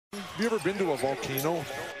Have you ever been to a volcano?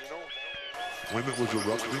 When it was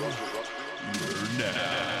erupting? You're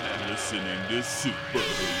now listening to Super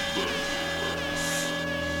Hoopers.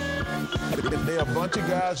 They're a bunch of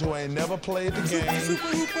guys who ain't never played the game.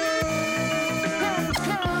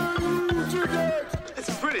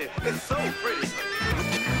 It's pretty. It's so pretty.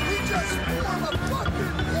 We just won a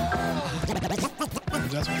fucking war.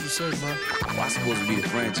 That's what you said, bro. I'm supposed to be the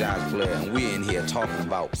franchise player, and we're in here talking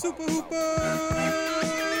about Super Hoopers.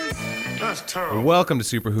 That's terrible. Welcome to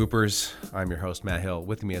Super Hoopers. I'm your host, Matt Hill.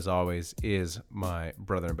 With me, as always, is my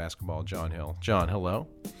brother in basketball, John Hill. John, hello.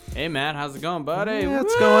 Hey, Matt. How's it going, buddy? Yeah,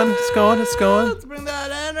 it's going. Let's bring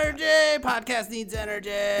that energy. Podcast needs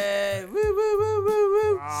energy. Woo, woo, woo, woo,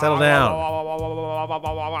 woo. Settle down.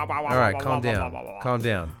 All right, calm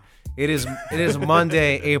down. It is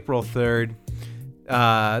Monday, April 3rd.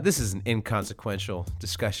 This is an inconsequential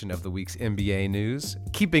discussion of the week's NBA news.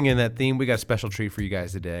 Keeping in that theme, we got a special treat for you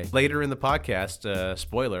guys today. Later in the podcast,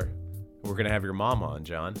 spoiler, we're going to have your mom on,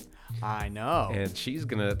 John. I know. And she's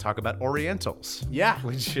going to talk about Orientals. Yeah.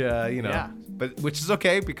 Which, Yeah. but which is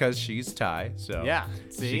okay because she's Thai, so Yeah.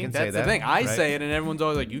 she See, can that's say the that, thing. I right? say it, and everyone's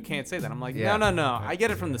always like, you can't say that. I'm like, Yeah. no. I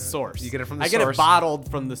get it from the source. You get it from the I get source. it bottled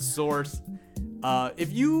from the source.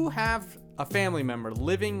 If you have a family member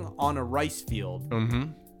living on a rice field,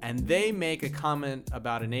 and they make a comment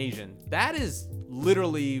about an Asian, that is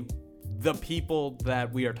literally the people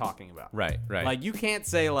that we are talking about. Right. Like, you can't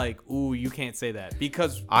say, like, ooh, you can't say that,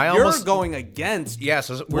 because you're you're going against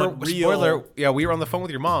So what real... spoiler. Yeah, we were on the phone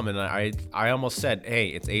with your mom, and I almost said, "Hey,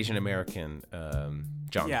 it's Asian American."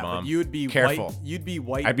 John's Yeah, mom. but you would be careful. white. You'd be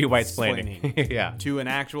white. I'd be white-splaining. Yeah. To an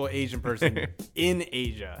actual Asian person in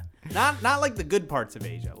Asia, not like the good parts of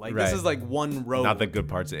Asia. Like, Right. this is like one road. Not the good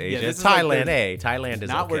parts of Asia. this It's is like Thailand. the- Thailand is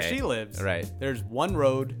not okay. where she lives. Right. There's one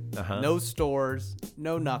road. Uh-huh. No stores.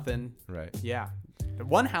 No nothing. Right. Yeah.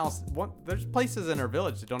 One house. There's places in her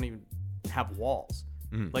village that don't even have walls.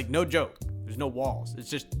 Mm. Like, no joke. There's no walls. It's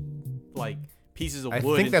just like pieces of I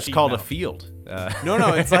wood. think and that's sheet called a metal. field.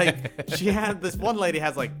 No. It's like she had this one lady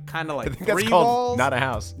has like kind of like I think three that's called walls. not a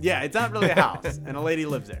house. Yeah, it's not really a house, and a lady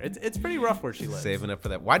lives there. It's pretty rough where she lives. Saving up for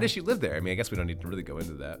that. Why does she live there? I mean, I guess we don't need to really go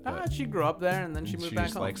into that. But She grew up there, and then she moved She back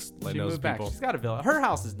just home. likes She knows moved back. people. She's got a villa. Her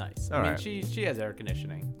house is nice. I mean, right. she has air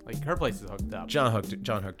conditioning. Like, her place is hooked up. John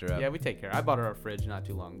hooked her up. Yeah, we take care. I bought her a fridge not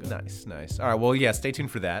too long ago. Nice. All right, well, yeah, stay tuned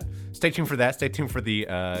for that. Stay tuned for the,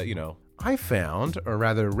 I found, or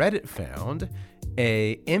rather Reddit found,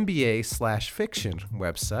 a NBA/fiction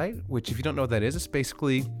website, which if you don't know what that is, it's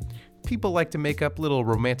basically people like to make up little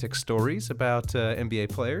romantic stories about NBA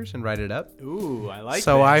players and write it up. Ooh, I like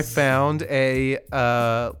So this. I found a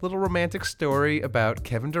little romantic story about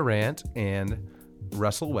Kevin Durant and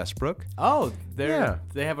Russell Westbrook. Oh, Yeah.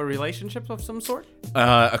 they have a relationship of some sort?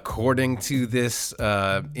 According to this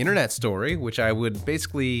internet story, which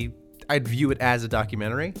I'd view it as a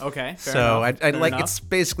documentary. Okay, fair So enough. I'd Fair like enough. it's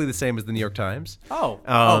basically the same as the New York Times.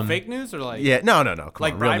 Fake news or like... Yeah, no. Come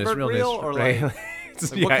Like on, real news, Breitbart real real news, or right? like-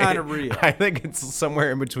 Like, what kind of real? I think it's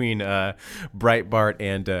somewhere in between Breitbart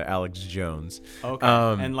and Alex Jones. Okay.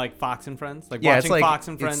 Um, And like Fox and Friends? Like Yeah, watching it's like Fox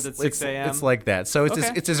and Friends at 6 a.m.? It's like that. So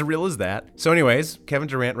Okay. it's as real as that. So anyways, Kevin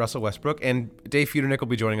Durant, Russell Westbrook, and Dave Feudernick will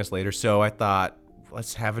be joining us later. So I thought,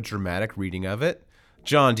 let's have a dramatic reading of it.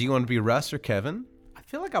 John, do you want to be Russ or Kevin? I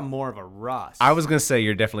feel like I'm more of a Russ. I was going to say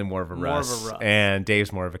you're definitely more of a More of Russ. a Russ. And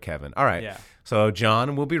Dave's more of a Kevin. All right. Yeah. So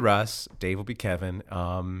John will be Russ, Dave will be Kevin,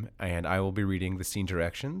 and I will be reading the scene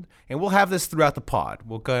direction. And we'll have this throughout the pod.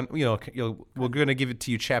 We're going to give it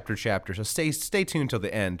to you chapter. So stay tuned till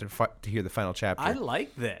the end to hear the final chapter. I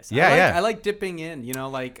like this. Yeah. I like dipping in,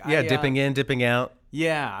 Dipping in, dipping out.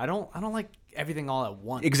 Yeah, I don't like everything all at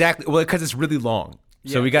once. Exactly. Well, because it's really long.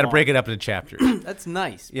 So Yeah, we got to long. break it up into chapters. That's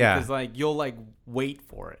nice. Yeah. Because like you'll like wait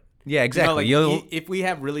for it. Yeah, exactly. You know, like, You'll- if we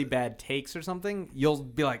have really bad takes or something, you'll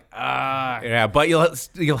be like, ah. Yeah, but you'll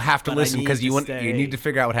have to But I listen because need you to want stay. you need to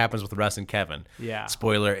figure out what happens with Russ and Kevin. Yeah.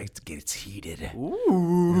 Spoiler: it's heated.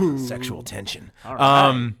 Ooh. Sexual tension. All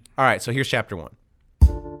right. All right. So here's chapter 1.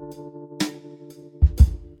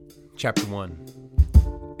 Chapter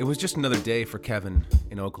 1. It was just another day for Kevin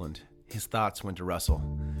in Oakland. His thoughts went to Russell.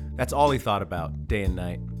 That's all he thought about, day and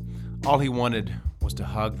night. All he wanted was to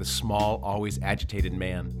hug the small, always agitated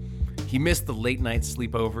man. He missed the late-night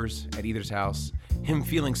sleepovers at either's house, him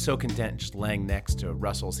feeling so content just laying next to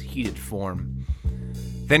Russell's heated form.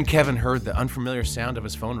 Then Kevin heard the unfamiliar sound of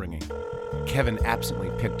his phone ringing. Kevin absently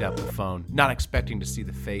picked up the phone, not expecting to see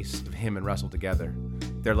the face of him and Russell together.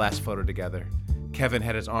 Their last photo together. Kevin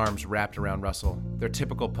had his arms wrapped around Russell, their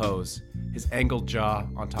typical pose, his angled jaw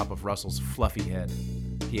on top of Russell's fluffy head.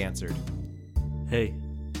 He answered. Hey.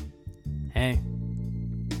 Hey.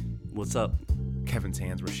 What's up? Kevin's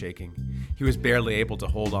hands were shaking. He was barely able to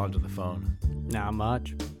hold on to the phone. Not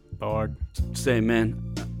much. Bored. Say,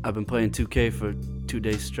 man, I've been playing 2K for 2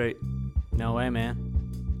 days straight. No way,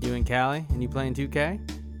 man. You and Callie, and you playing 2K?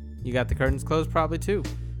 You got the curtains closed probably too.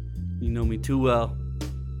 You know me too well.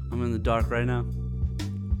 I'm in the dark right now.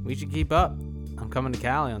 We should keep up. I'm coming to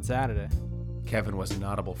Callie on Saturday. Kevin was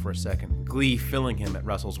inaudible for a second, glee filling him at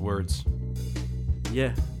Russell's words.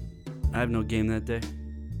 Yeah, I have no game that day.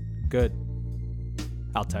 Good.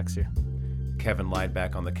 I'll text you. Kevin lied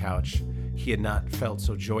back on the couch. He had not felt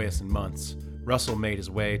so joyous in months. Russell made his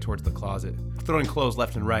way towards the closet, throwing clothes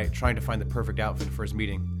left and right, trying to find the perfect outfit for his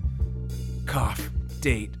meeting. Cough,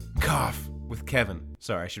 date, cough with Kevin.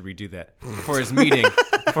 Sorry, I should redo that. For his meeting.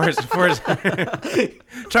 for his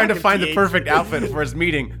trying to find the perfect outfit for his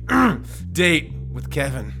meeting. Date with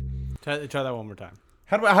Kevin. Try that one more time.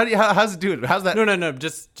 How's it do it? How's that? No.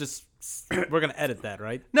 Just we're gonna edit that,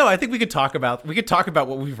 right? No, I think we could talk about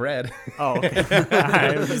what we've read. Oh, okay. All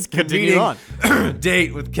right, let's continue on.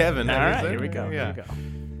 Date with Kevin. All right, here we go. Yeah. Here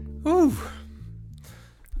we go. Whew.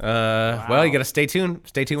 Well, you gotta stay tuned.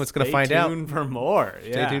 Stay tuned. What's gonna find out? Stay tuned for more.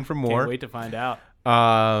 Yeah. Stay tuned for more. Can't wait to find out.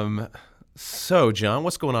 So John,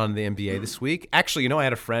 what's going on in the NBA this week? Actually, I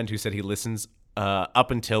had a friend who said he listens up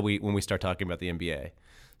until when we start talking about the NBA.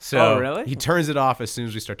 So really? He turns it off as soon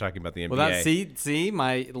as we start talking about the NBA. Well, see,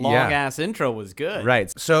 my long ass intro was good.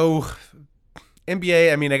 Right. So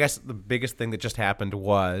NBA, I guess the biggest thing that just happened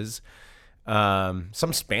was some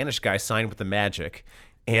Spanish guy signed with the Magic,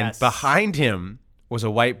 and behind him was a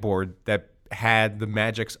whiteboard that had the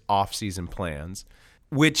Magic's off-season plans,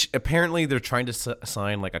 which apparently they're trying to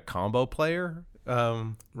sign like a combo player,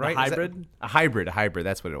 right? A hybrid.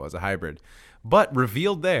 That's what it was, a hybrid. But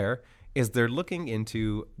revealed there is they're looking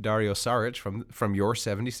into Dario Saric from your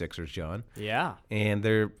 76ers, John. Yeah. And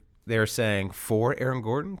they're saying for Aaron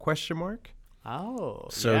Gordon, ? Oh,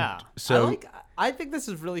 so, yeah. So I think this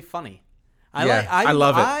is really funny. I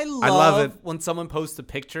love it. I love it when someone posts a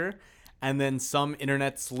picture and then some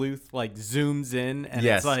internet sleuth like zooms in and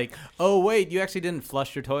it's like, oh wait, you actually didn't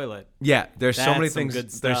flush your toilet. Yeah, there's so many things.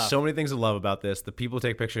 Good stuff. There's so many things to love about this. The people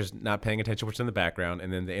take pictures, not paying attention to what's in the background,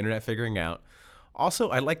 and then the internet figuring out. Also,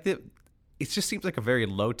 I like that. It just seems like a very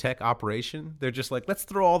low-tech operation. They're just like, let's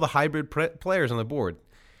throw all the hybrid players on the board.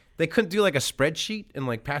 They couldn't do like a spreadsheet and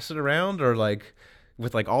like pass it around, or like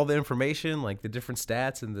with like all the information, like the different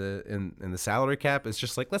stats and the salary cap. It's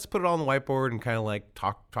just like, let's put it all on the whiteboard and kind of like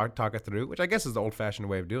talk it through, which I guess is the old-fashioned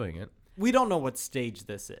way of doing it. We don't know what stage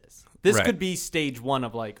this is. This could be stage one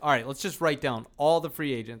of like, all right, let's just write down all the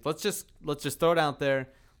free agents. Let's just throw it out there.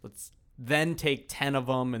 Let's then take 10 of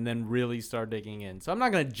them and then really start digging in. So I'm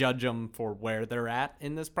not going to judge them for where they're at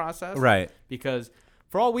in this process. Right. Because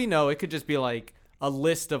for all we know, it could just be like a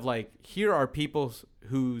list of like, here are people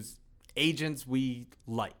whose agents we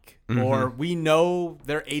like, or we know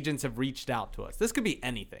their agents have reached out to us. This could be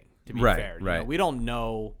anything, to be fair. You know, we don't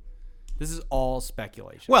know. This is all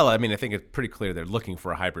speculation. Well, I think it's pretty clear they're looking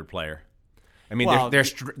for a hybrid player.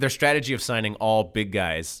 Their strategy of signing all big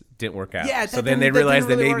guys didn't work out. Yeah, so then they realized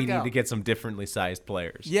they maybe need to get some differently sized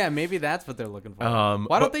players. Yeah, maybe that's what they're looking for.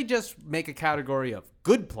 Why don't they just make a category of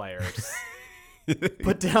good players?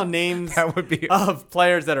 Put down names of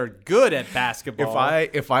players that are good at basketball.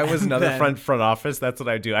 If I was another front office, that's what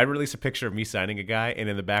I'd do. I'd release a picture of me signing a guy, and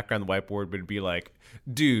in the background, the whiteboard would be like,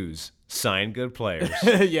 "Do's, sign good players.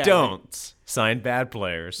 Don'ts, sign bad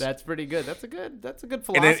players." That's pretty good. That's a good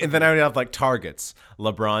philosophy. And then I would have like targets: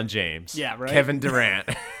 LeBron James, Kevin Durant,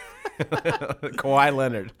 Kawhi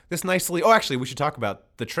Leonard. This nicely. Oh, actually, we should talk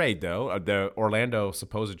about the trade though. The Orlando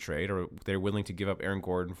supposed trade, or they're willing to give up Aaron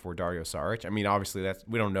Gordon for Dario Saric. Obviously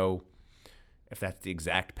we don't know if that's the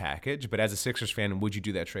exact package, but as a Sixers fan, would you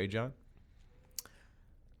do that trade, John?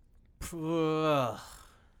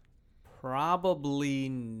 Probably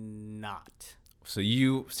not. So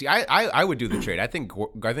you see, I would do the trade. I think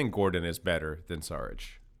Gordon is better than Saric.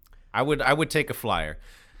 I would take a flyer.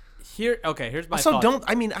 Here's my also thought.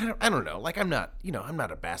 I don't know. Like I'm not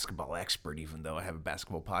a basketball expert, even though I have a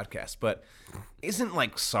basketball podcast. But isn't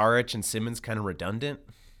like Saric and Simmons kind of redundant?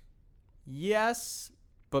 Yes,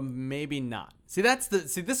 but maybe not.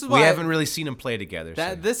 This is why we haven't really seen them play together.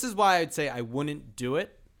 This is why I'd say I wouldn't do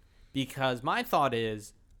it, because my thought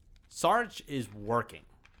is Saric is working.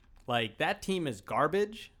 Like, that team is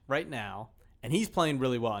garbage right now, and he's playing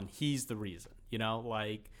really well, and he's the reason.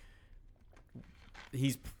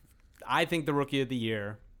 He's, I think, the rookie of the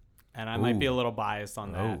year, and I might be a little biased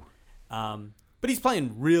on that. But he's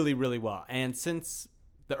playing really, really well. And since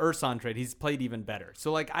the Ursan trade, he's played even better.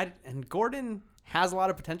 So, and Gordon has a lot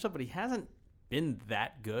of potential, but he hasn't been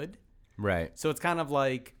that good. Right. So it's kind of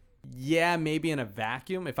like, Yeah, maybe in a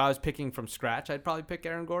vacuum. If I was picking from scratch, I'd probably pick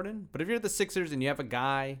Aaron Gordon. But if you're the Sixers and you have a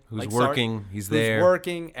guy Who's like working, he's who's there.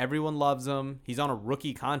 working, everyone loves him. He's on a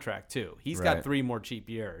rookie contract too. He's Right. got 3 more cheap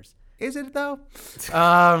years. Is it though?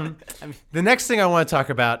 The next thing I want to talk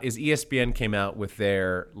about is ESPN came out with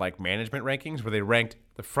their like management rankings where they ranked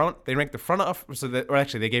the front office, or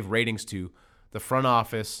actually they gave ratings to the front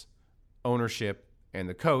office, ownership, and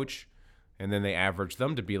the coach, and then they averaged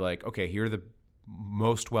them to be like, okay, here are the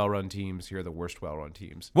most well-run teams, here are the worst well-run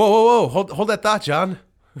teams. Whoa! Hold that thought, John.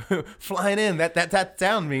 Flying in. That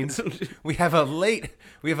sound means we have a late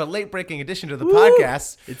breaking addition to the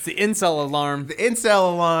podcast. It's the incel alarm. The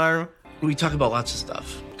incel alarm. We talk about lots of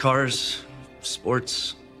stuff. Cars,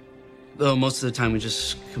 sports. Though most of the time we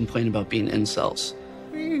just complain about being incels.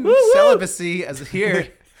 Celibacy as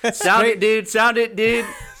here. Sound it, dude.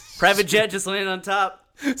 Private jet just landed on top.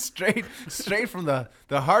 Straight from the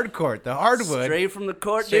hard court, the hardwood. Straight from the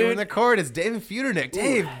court, Straight dude. from the court is David Feudernick.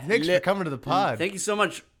 Dave, thanks for coming to the pod. Thank you so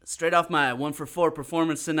much. Straight off my 1 for 4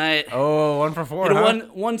 performance tonight. Oh, 1 for 4, Hit huh?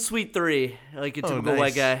 one sweet 3, like a typical nice.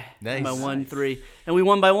 white guy. Nice. My 1-3, and we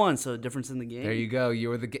won by 1, so difference in the game. There you go.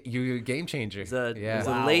 You're a game changer. It was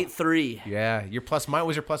a late 3. Yeah, your plus minus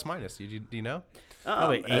was your plus minus. Do you know?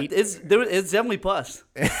 Probably 8. It's definitely plus.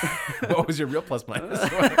 What was your real plus minus?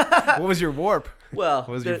 What was your warp? Well, What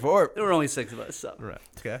was your warp? There were only 6 of us, so. Right.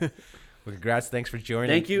 Okay. Well, congrats. Thanks for joining.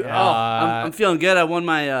 Thank you. I'm feeling good. I won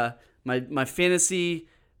my my fantasy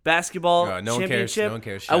basketball no one cares. championship. No one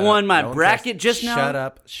cares. I Shut won up. my No one bracket cares. just now.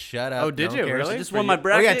 Shut up. Oh, did No you one cares. really? I just won my Oh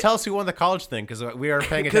bracket. yeah, tell us who won the college thing because we are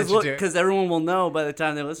paying attention to it. Because everyone will know by the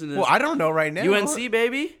time they listen to this. Well, I don't know right now. UNC,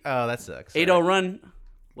 baby. Oh, that sucks. 8-0 run.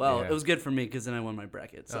 Well, Yeah. it was good for me because then I won my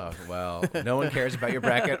bracket. So. Oh, well, no one cares about your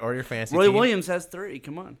bracket or your fantasy Roy team. Williams has 3.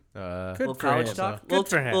 Come on. Little for college him. talk. Good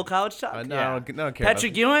for him. Little college talk. No, Yeah. I don't care.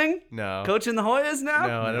 Patrick Ewing. No. Coaching the Hoyas now.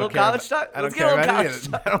 No, I don't little care. college talk. I don't Let's care get a little about any college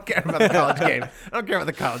of talk. it. I don't care about the college game. I don't care about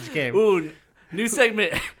the college game. Ooh, new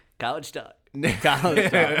segment. College talk.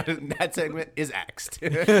 That segment is axed.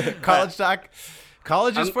 College talk.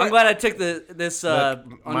 College is I'm glad I took this Look,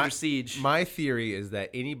 under siege. My theory is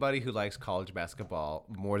that anybody who likes college basketball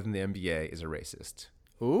more than the NBA is a racist.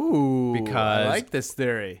 Ooh, Because I like this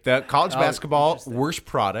theory. The college basketball, worst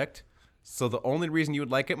product. So the only reason you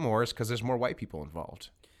would like it more is because there's more white people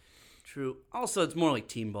involved. True. Also, it's more like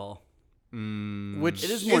team ball. Which It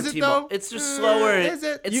is more Is it team ball. though? It's just slower. Is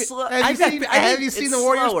it? It's slow. Have you seen it's the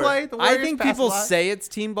Warriors slower. play? The I Warriors think pass a people lot. say it's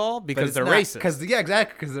team ball But because it's they're not, racist.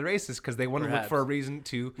 Exactly. Because they're racist. Because they want to look Perhaps. for a reason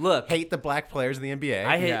to Look. hate the black players in the NBA.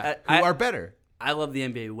 I hate. Yeah. who are better. I love the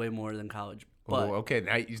NBA way more than college. But Oh, okay.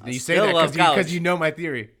 Now you say still that love college. because you know my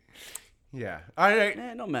theory. Yeah. All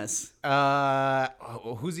right. no mess.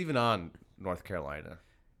 Who's even on North Carolina?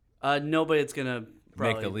 Nobody that's gonna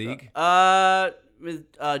Make probably, the league? With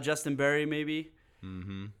Justin Berry maybe.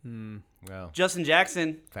 Well, Justin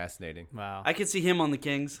Jackson. fascinating. Wow. I could see him on the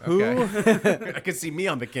Kings. Okay. I could see me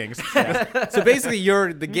on the Kings So basically,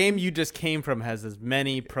 the game you just came from has as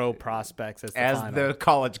many pro prospects as the as final. the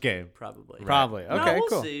college game. Probably. Probably. No, Okay, we'll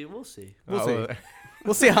cool. see. We'll see. We'll Oh, see.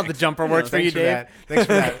 We'll see how the jumper works for you, Dave. Thanks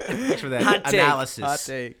for that. Thanks for that Hot take. analysis. Hot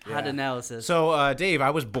take. Hot analysis. So, Dave, I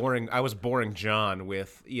was boring John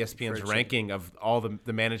with ESPN's ranking of all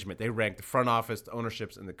the management. They ranked the front office, the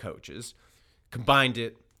ownerships, and the coaches, combined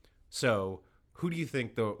it. So, who do you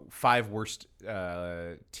think the 5 worst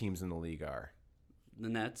teams in the league are? The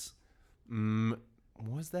Nets.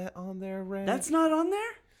 Was that on there, Ray? That's not on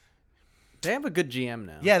there? They have a good GM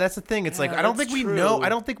now. Yeah, that's the thing. It's like I don't that's think we know. true. I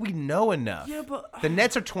don't think we know enough. Yeah, but the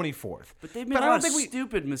Nets are 24th. But they've made But a I lot don't of think we.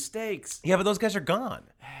 stupid mistakes. Yeah, but those guys are gone.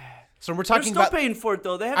 So we're They're talking still about. paying for it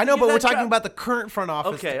though. They have I to know, give but that we're talking job. about the current front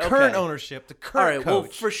office, Okay, the current okay. ownership, the All current right, well,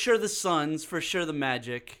 coach. for sure the Suns, for sure the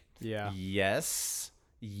Magic. Yeah. Yes.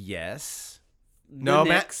 The No,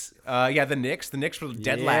 Knicks. Yeah, the Knicks. The Knicks were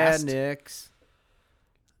dead Yeah, last. Knicks.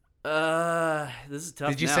 This is tough.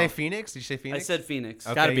 Did you now. say Phoenix? Did you say I Phoenix? said Phoenix.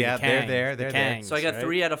 Okay, Gotta be yeah, the Kangs. they're The there. Kangs, So I got right?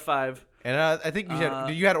 3 out of 5. And I think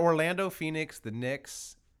you had Orlando, Phoenix, the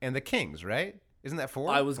Knicks, and the Kings, right? Isn't that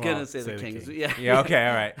 4? I was Well, gonna say the Kings. Yeah. Yeah. Okay.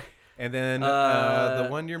 All right. And then the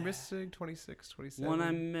one you're missing, 26, 27. One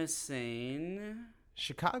I'm missing.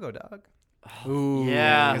 Chicago, dog. Ooh.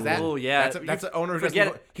 Yeah. Because that- Oh yeah. That's an owner. Who forget doesn't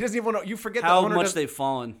even, he doesn't even want to. You forget how the owner. much they've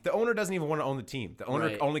fallen. The owner doesn't even want to own the team. The owner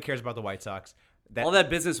Right. only cares about the White Sox. All that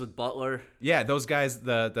business with Butler. Yeah, those guys.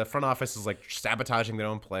 The front office is like sabotaging their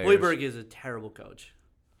own players. Hoiberg is a terrible coach.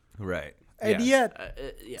 Right. And Yeah.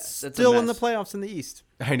 yet, Yeah, that's a still in the mess. playoffs in the East.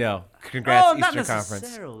 I know. Congrats, Oh, not Eastern Conference.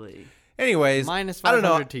 necessarily. Anyways, Minus I don't know.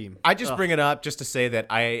 500 team. I just bring it up just to say that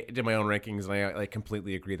I did my own rankings, and I like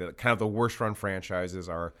completely agree that kind of the worst run franchises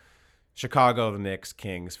are Chicago, the Knicks,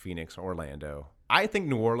 Kings, Phoenix, Orlando. I think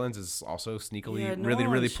New Orleans is also sneakily Yeah, New really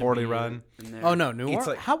Orleans should poorly be run. in there. Oh no, New It's Orleans.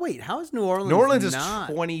 like- How is New Orleans? New Orleans is not?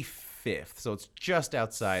 25th, so it's just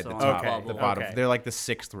outside So the on top, the bubble. the bottom. Okay. They're like the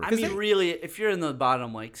 6th. I mean, really, if you're in the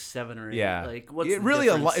bottom like 7 or 8, yeah, like what's it the really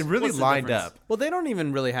difference? it really What's the lined difference? up. Well, they don't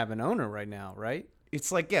even really have an owner right now, right?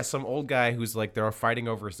 It's like some old guy who's like they're fighting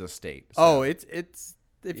over his estate. So- Oh, it's.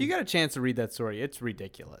 If you got a chance to read that story, it's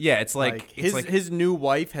ridiculous. yeah, it's like his new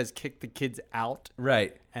wife has kicked the kids out,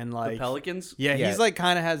 right. and The like Pelicans? Yeah, Yeah. he's like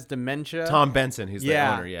kind of has dementia. Tom Benson, who's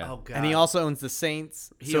Yeah. the owner. Yeah, Oh god. And he also owns the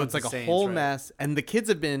Saints, He so owns it's like the a Saints, whole right. mess. And the kids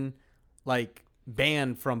have been like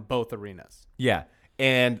banned from both arenas. yeah.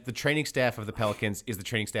 And the training staff of the Pelicans is the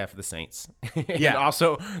training staff of the Saints. Yeah. And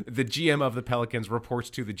also, the GM of the Pelicans reports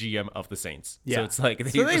to the GM of the Saints. Yeah. So it's like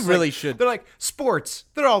So they just really like- should- They're like sports.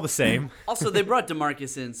 They're all the same. Also, they brought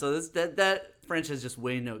DeMarcus in, so that franchise is just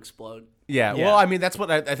waiting to explode. Yeah, Yeah. well, I mean, that's what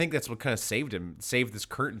I think that's what kind of saved this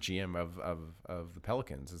current GM of the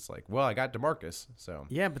Pelicans. It's like, well, I got DeMarcus, so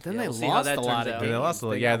Yeah, but then Yeah, they we'll see how lost that a lot turns of out. games. they lost a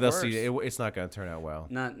little. They Yeah, got they'll worse. see. It's not going to turn out well.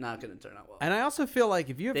 Not going to turn out well. And I also feel like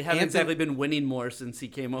if you have They haven't Anthony, exactly been winning more since he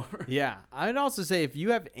came over. yeah, I'd also say if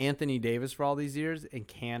you have Anthony Davis for all these years and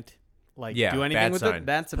can't like Yeah, do anything bad with sign. it,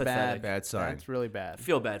 that's a Pathetic. Bad sign. That's really bad. I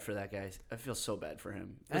feel bad for that guy. I feel so bad for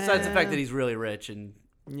him. Besides the fact that he's really rich and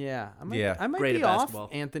Yeah, I might, Yeah. I might Great be at off basketball.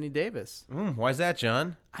 Anthony Davis. Why's that,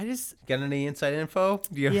 John? I just Got any inside info?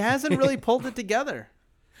 Do you- he hasn't really pulled it together.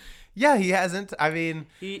 Yeah, he hasn't. I mean,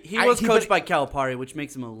 he I- was coached but- by Calipari, which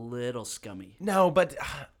makes him a little scummy. No, but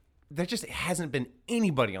there just hasn't been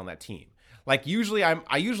anybody on that team. Like usually, I'm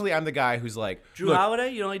the guy who's like Drew look, Holiday?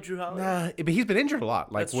 You don't like Drew Holiday? Nah, but he's been injured a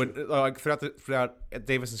lot. Like That's when, like throughout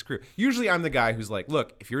Davis's career. Usually, I'm the guy who's like,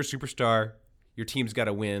 look, if you're a superstar, your team's got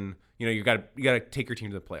to win. You know, you got to take your team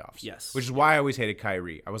to the playoffs. Yes. Which is why I always hated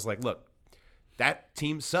Kyrie. I was like, look, that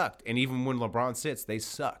team sucked, and even when LeBron sits, they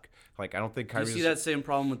suck. Like I don't think Do you Kyrie. see that same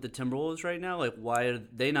problem with the Timberwolves right now? Like, why are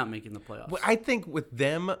they not making the playoffs? Well, I think with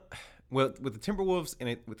them, with the Timberwolves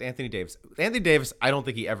and with Anthony Davis. With Anthony Davis, I don't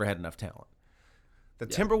think he ever had enough talent. The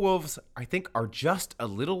Timberwolves, I think, are just a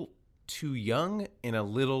little too young and a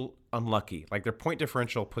little unlucky. Like their point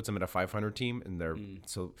differential puts them at a 500 team, and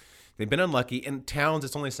so they've been unlucky. And Towns,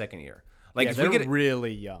 it's only second year. Like Yeah, if they're we get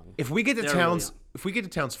really young. if we get to They're Towns, really young. if we get to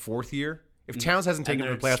Towns' fourth year, if Towns hasn't taken And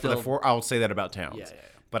him to the playoffs for they're the still- 4, I'll say that about Towns. Yeah.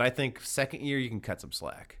 But I think second year you can cut some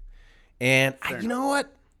slack. And you know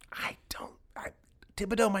what?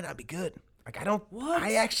 Thibodeau might not be good. Like I don't. What?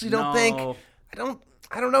 I actually don't No. think.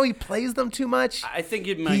 I don't know. He plays them too much. I think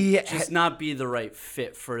it might just not be the right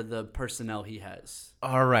fit for the personnel he has.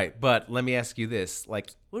 All right, but let me ask you this: like,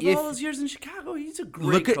 What if about all those years in Chicago? He's a great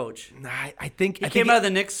look at, coach. I think He came out of the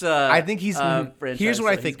Knicks. I think he's. franchise, Here's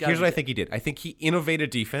what I so think. he's Here's gotta what I be think he did. I think he innovated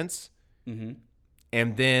defense,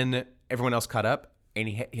 and then everyone else caught up, and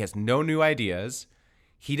he has no new ideas.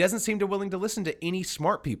 He doesn't seem to willing to listen to any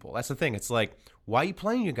smart people. That's the thing. It's like, why are you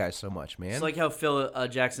playing you guys so much, man? It's like how Phil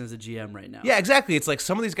Jackson is a GM right now. yeah, exactly. It's like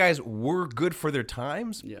some of these guys were good for their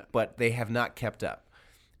times, Yeah. but they have not kept up.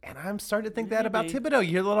 And I'm starting to think that about Maybe. Thibodeau. You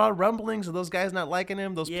hear a lot of rumblings of those guys not liking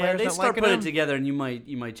him, those Yeah, players they not start liking putting him. it together, and you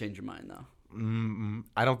might change your mind though.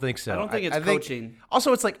 I don't think so. I don't think it's coaching.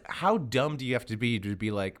 Also, it's like, how dumb do you have to be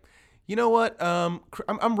like, you know what? I'm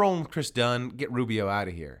rolling Chris Dunn. Get Rubio out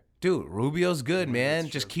of here, dude. Rubio's good, man.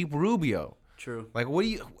 Just keep Rubio. True. Like, what do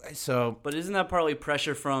you? So But isn't that partly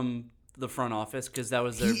pressure from the front office because that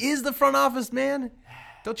was their? he is the front office man.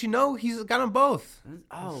 Don't you know? He's got them both.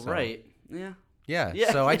 Oh So- right. Yeah. Yeah.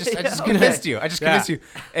 Yeah. So I just Yeah, convinced okay. you. I just convinced you.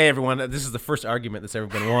 Hey everyone, this is the first argument that's ever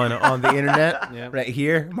been won on the internet. Right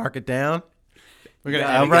here. Mark it down. We're gonna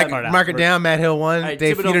Yeah, edit Mark, that part out. mark it down. Matt Hill 1. right,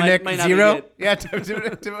 Dave Thibodeau Peternick might not be 0. good. Yeah,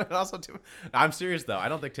 Thibodeau also. I'm serious though. I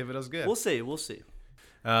don't think Thibodeau's good. We'll see. We'll see.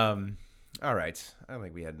 All right. I don't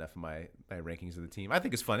think we had enough of my rankings of the team. I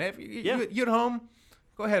think it's fun. If Yeah. you at home,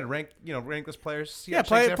 go ahead and rank those players. See Yeah, how it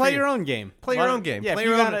shakes out for play you. your own game. Play your own game. Yeah, Play if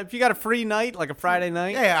your you own- got if you got a free night, like a Friday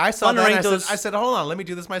night. Yeah, I saw Fun to that. rank And those- I said, hold on, let me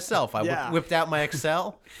do this myself. I Yeah. whipped out my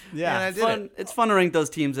Excel. Yeah. and I did Fun. it. It's fun to rank those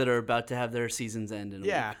teams that are about to have their seasons end in a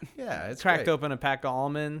Yeah. week. Yeah, it's Cracked great. open a pack of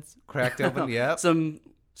almonds. Cracked open. Yep.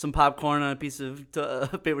 Some popcorn on a piece of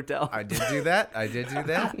paper towel. I did do that.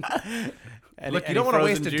 Look, you Any don't want to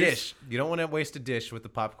frozen waste a juice? dish. You don't want to waste a dish with the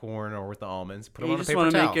popcorn or with the almonds. Put them You on a just paper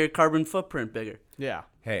want to towel. make your carbon footprint bigger. Yeah.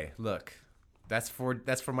 Hey, look, that's for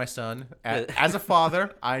my son. As a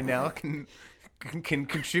father, I now can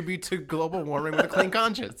contribute to global warming with a clean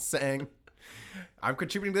conscience, saying I'm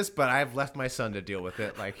contributing this, but I've left my son to deal with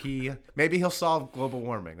it. Like maybe he'll solve global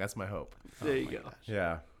warming. That's my hope. There you go.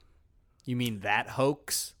 Yeah, You mean that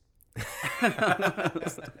hoax?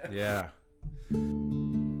 yeah.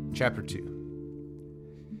 Chapter 2.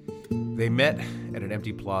 They met at an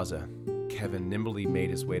empty plaza. Kevin nimbly made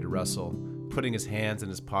his way to Russell, putting his hands in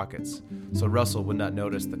his pockets so Russell would not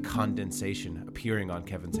notice the condensation appearing on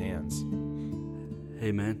Kevin's hands.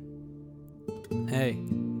 Hey, man. Hey,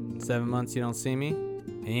 7 months you don't see me?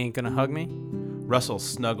 And you ain't gonna hug me? Russell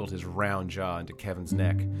snuggled his round jaw into Kevin's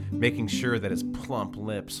neck, making sure that his plump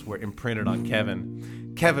lips were imprinted on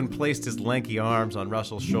Kevin. Kevin placed his lanky arms on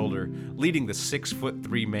Russell's shoulder, leading the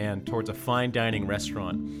 6'3" man towards a fine dining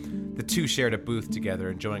restaurant. The two shared a booth together,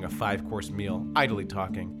 enjoying a 5-course meal, idly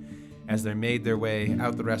talking. As they made their way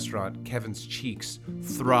out the restaurant, Kevin's cheeks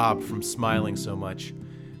throbbed from smiling so much.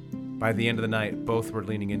 By the end of the night, both were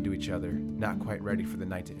leaning into each other, not quite ready for the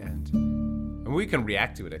night to end. And we can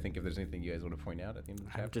react to it, I think, if there's anything you guys want to point out at the end of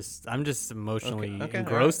the chapter. I'm just emotionally Okay,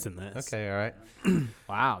 engrossed all right. in this. Okay, all right.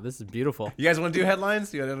 Wow, this is beautiful. You guys want to do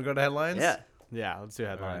headlines? You want to go to headlines? Yeah, let's do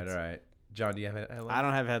headlines. All right. John, do you have headlines? I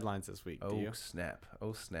don't have headlines this week. Do Oh, you? snap.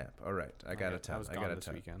 Oh, snap. All right. I got a ton. I was I gone got a this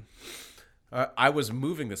ton. weekend. I was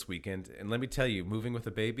moving this weekend, and let me tell you, moving with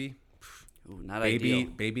a baby, Ooh, not ideal.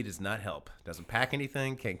 baby does not help. Doesn't pack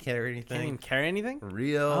anything, can't carry anything. Can't even carry anything?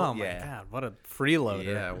 Real. Oh my yeah. god, what a freeloader.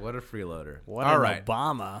 Yeah, what a freeloader. What All an right.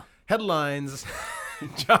 Obama. Headlines.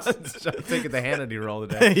 John's taking the Hannity role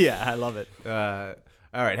today. Yeah, I love it.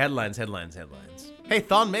 All right, headlines. Hey,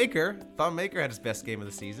 Thon Maker had his best game of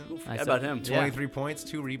the season. How about him? 23 points,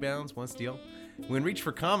 2 rebounds, 1 steal. When reached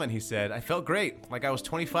for comment, he said, "I felt great, like I was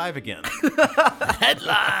 25 again."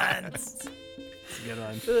 Headlines. That's a good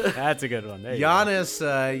one. That's a good one. There you go.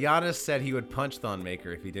 Giannis said he would punch Thon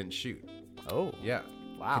Maker if he didn't shoot. Oh, Yeah.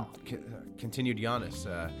 wow. Continued Giannis.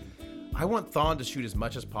 I want Thon to shoot as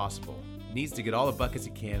much as possible. Needs to get all the buckets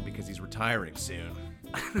he can because he's retiring soon.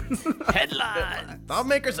 Headlines. Thon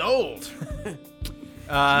Maker's old.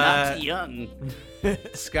 Not young.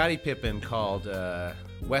 Scottie Pippen called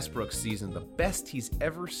Westbrook's season the best he's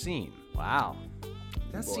ever seen. Wow.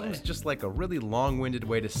 That seems just like a really long-winded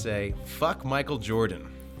way to say, fuck Michael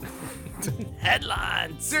Jordan.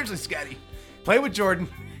 Headlines. Seriously, Scotty. Play with Jordan.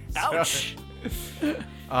 Ouch.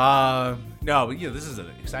 No, but this is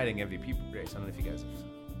an exciting MVP race. I don't know if you guys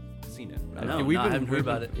have seen it. No, I haven't heard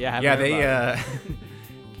about it. Yeah, Yeah,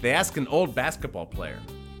 they asked an old basketball player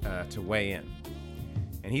to weigh in.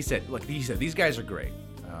 And he said, these guys are great,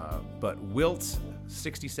 but Wilt's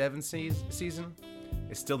 67 season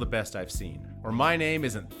is still the best I've seen. Or my name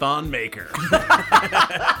isn't Thon Maker.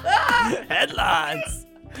 Headlines.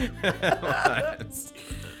 That was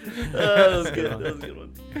good. That was a good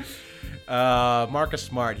one. Marcus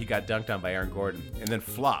Smart, he got dunked on by Aaron Gordon and then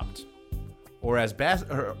flopped. Or as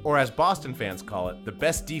Boston fans call it, the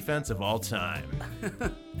best defense of all time.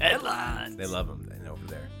 Headlines. They love him over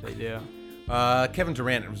there. They do. Kevin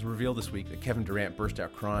Durant, it was revealed this week that Kevin Durant burst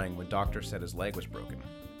out crying when doctors said his leg was broken.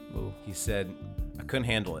 Ooh. He said, I couldn't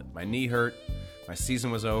handle it. My knee hurt, my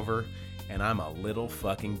season was over, and I'm a little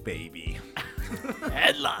fucking baby.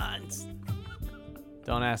 Headlines.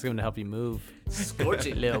 Don't ask him to help you move. Scorch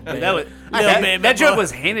it, little baby. Little baby That joke boy.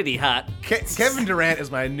 was Hannity hot. Kevin Durant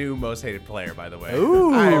is my new most hated player, by the way.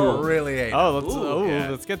 Ooh. I really hate him. Yeah.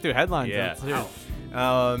 Let's get through headlines. Yeah. Let's hear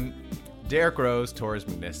it. Derrick Rose tore his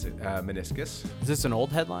meniscus. Is this an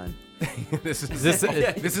old headline? This is This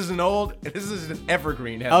this is an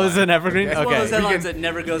evergreen headline. Oh, is it an evergreen? Okay. One of Okay. those headlines that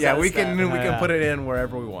never goes Yeah, out of we style. can put it in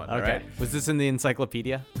wherever we want. All Okay. right. Was this in the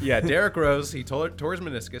encyclopedia? Yeah, Derrick Rose, he tore his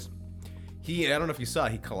meniscus. I don't know if you saw,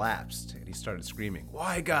 he collapsed and he started screaming,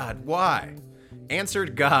 "Why, God? Why?"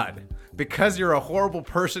 Answered God, "Because you're a horrible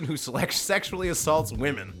person who sexually assaults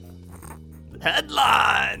women."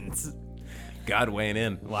 Headlines. God weighing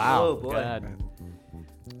in. Wow. Oh, boy. God.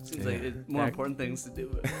 Seems like it's more important things to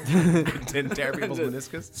do. Didn't tear people's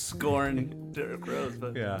meniscus. Scorn Derrick Rose,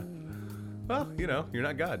 but Yeah. Well, you're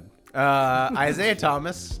not God. Isaiah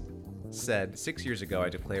Thomas said, 6 years ago I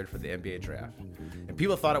declared for the NBA draft. And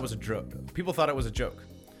people thought it was a joke.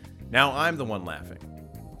 Now I'm the one laughing.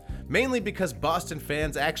 Mainly because Boston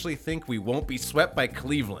fans actually think we won't be swept by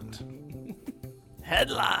Cleveland.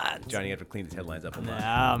 Headlines. Johnny, you have to clean these headlines up a lot.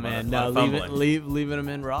 No, man. No, leaving them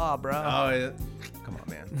in raw, bro. Oh, yeah. Come on,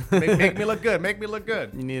 man. Make me look good. Make me look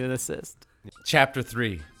good. You need an assist. Chapter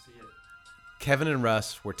 3. Kevin and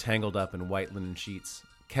Russ were tangled up in white linen sheets.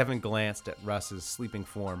 Kevin glanced at Russ's sleeping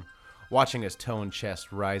form, watching his toned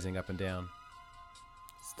chest rising up and down.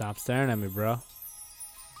 Stop staring at me, bro.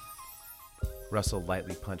 Russell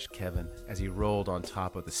lightly punched Kevin as he rolled on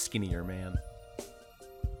top of the skinnier man.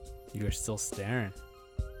 You are still staring.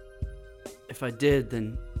 if I did,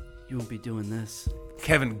 then you won't be doing this.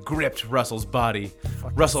 Kevin gripped Russell's body.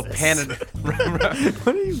 Russell panted.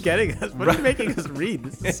 What are you getting us? What are you making us read?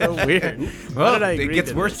 This is so weird. Well, Why did I it agree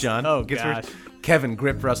gets to worse, this? John. Oh, It gets gosh. worse. Kevin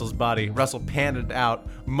gripped Russell's body. Russell panted out,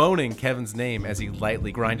 moaning Kevin's name as he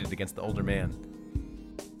lightly grinded against the older man.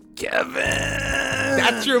 Kevin!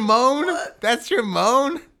 That's your moan? That's your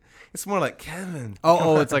moan? It's more like Kevin.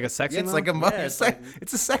 Oh, it's like a sexy Yeah, it's moan? like a moan.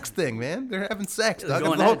 It's a sex thing, man. They're having sex. Dog.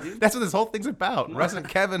 going That's, at it, dude. that's what this whole thing's about. Russ and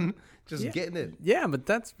Kevin just getting it. Yeah, but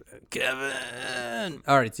that's Kevin.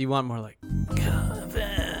 All right, so you want more like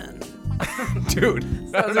Kevin? Dude.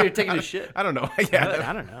 Sounds like you're taking a shit. I don't know. Yeah.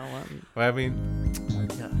 I don't know. Well, I mean,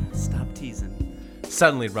 Stop teasing.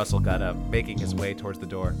 suddenly Russell got up, making his way towards the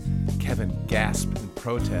door. Kevin gasped in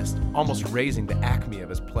protest, almost raising the acme of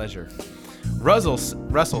his pleasure. Russell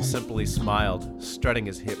simply smiled, strutting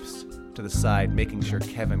his hips to the side, making sure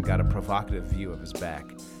Kevin got a provocative view of his back.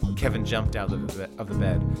 Kevin jumped out of the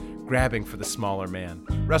bed, grabbing for the smaller man.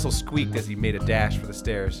 Russell squeaked as he made a dash for the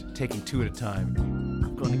stairs, taking two at a time.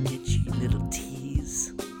 I'm gonna get you, little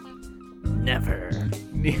tease. Never.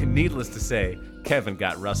 Needless to say, Kevin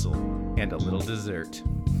got Russell and a little dessert.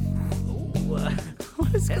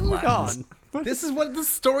 What is going on? This is what the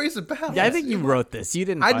story's about. Yeah, I think you wrote this. You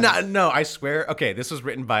didn't. No, I swear. Okay, this was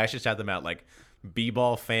written by, I should shout them out, like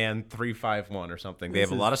B-Ball Fan 351 or something. They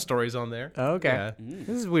have a lot of stories on there. Okay. Yeah.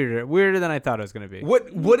 This is weirder than I thought it was going to be. What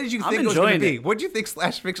did you think it was going to be? What did you think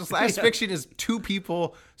slash fiction? Slash fiction is two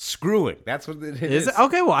people screwing. That's what it is. Is it?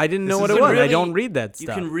 Okay, well, I didn't know This what is it was. really- I don't read that You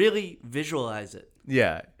stuff. can really visualize it.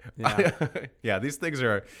 Yeah. Yeah. Yeah, these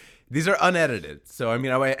are unedited. So I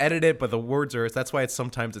mean, I edit it, but the words are. That's why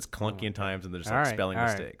sometimes it's clunky in times, and there's like All right, spelling all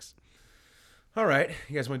right. mistakes. All right,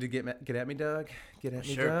 you guys want to get at me, Dawg? Get at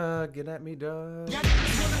me, Sure. Dawg. Get at me, Dawg. Get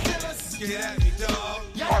at me, dog.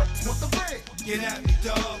 Want the ring? Get at me,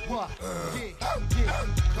 dog.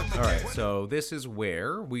 All right, so this is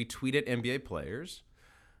where we tweet at NBA players,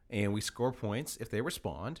 and we score points if they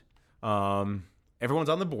respond. Everyone's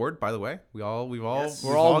on the board, by the way. We're all We're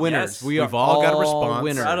all winners. yes. We've all got a response.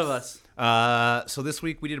 Winners. Proud of us. So this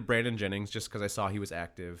week we did Brandon Jennings just because I saw he was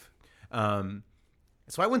active.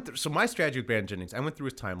 So I went through. So my strategy with Brandon Jennings, I went through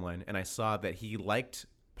his timeline and I saw that he liked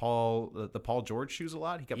the Paul George shoes a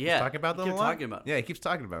lot. He kept talking about them he a kept lot. talking about them. Yeah, he keeps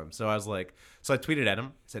talking about them. So I was like, so I tweeted at him.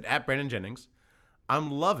 I said, at Brandon Jennings,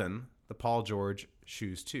 I'm loving the Paul George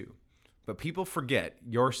shoes too, but people forget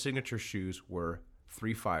your signature shoes were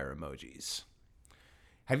 3 fire emojis.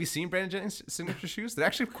 Have you seen Brandon Jennings' signature shoes? They're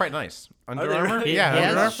actually quite nice. Under they Armour? really? Yeah, He Under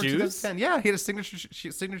has Armour for shoes? 2010. Yeah, he had a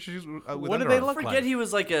signature shoes with What Under do they Armour. look Forget like? he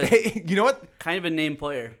was like a You know what? kind of a name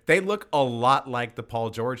player. They look a lot like the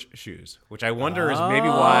Paul George shoes, which I wonder is maybe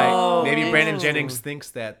why Brandon Jennings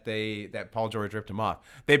thinks that Paul George ripped him off.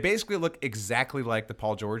 They basically look exactly like the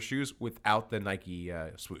Paul George shoes without the Nike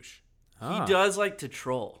swoosh. He does like to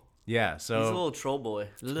troll. Yeah, so He's a little troll boy.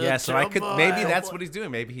 yeah, so I could maybe that's what he's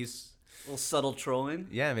doing. Maybe he's A little subtle trolling.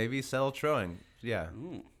 maybe he's self trolling. Yeah.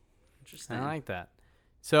 Interesting. I like that.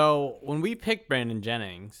 So when we picked Brandon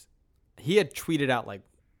Jennings, he had tweeted out like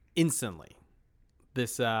instantly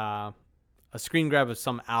this a screen grab of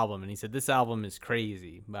some album, and he said this album is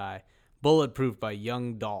crazy by Bulletproof by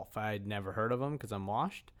Young Dolph. I had never heard of him because I'm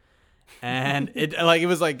washed, and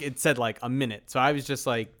it said like a minute. So I was just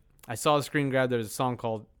like, I saw a screen grab. There was a song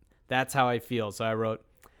called "That's How I Feel," so I wrote,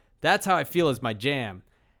 "That's How I Feel" is my jam.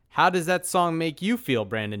 How does that song make you feel,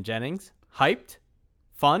 Brandon Jennings? Hyped?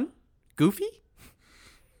 Fun? Goofy?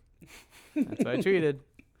 That's what I tweeted.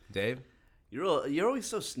 Dave? You're always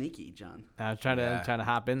so sneaky, John. I was trying to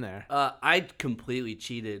hop in there. I completely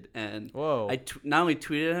cheated, and Whoa. I not only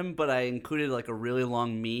tweeted him, but I included like a really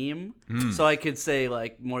long meme, so I could say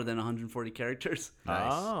like more than 140 characters.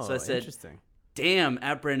 Oh, So I said, interesting. Damn,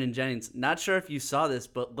 at Brandon Jennings. Not sure if you saw this,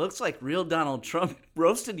 but looks like real Donald Trump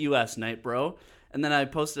roasted you last night, bro. And then I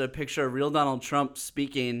posted a picture of real Donald Trump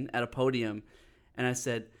speaking at a podium, and I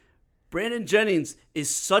said, Brandon Jennings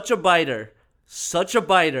is such a biter.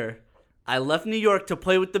 I left New York to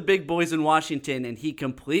play with the big boys in Washington, and he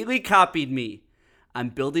completely copied me. I'm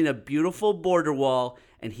building a beautiful border wall,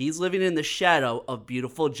 and he's living in the shadow of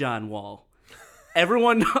beautiful John Wall.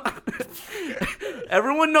 Everyone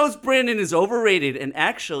knows Brandon is overrated, and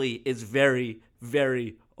actually is very,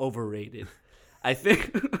 very overrated. I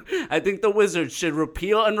think the Wizards should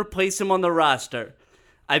repeal and replace him on the roster.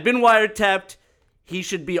 I've been wiretapped. He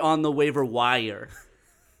should be on the waiver wire.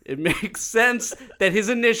 It makes sense that his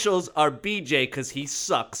initials are BJ because he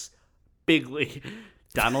sucks bigly.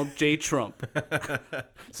 Donald J. Trump.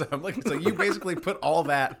 So I'm like, so you basically put all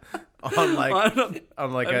that on like I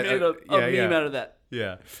made a meme out of that.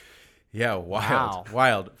 Yeah. Yeah, wild. Wow.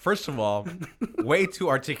 Wild. First of all, way too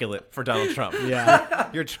articulate for Donald Trump. Yeah.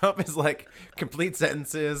 Your Trump is like complete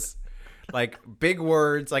sentences, like big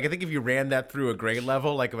words. Like I think if you ran that through a grade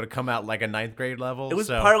level, like it would have come out like a 9th grade level. It was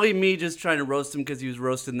so. partly me just trying to roast him because he was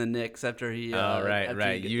roasting the Knicks after he.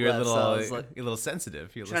 Right. You're a left, little, so I was, like, you're a little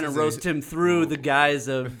sensitive. You're trying to roast him through the guise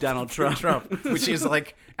of Donald Trump. Which is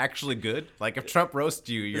like actually good. Like if Trump roasts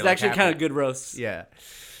you, you're It's like actually happy. kind of good roasts. Yeah.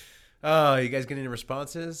 Oh, you guys getting any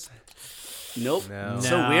responses? Nope. No.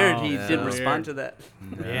 So weird. He No. didn't respond to that.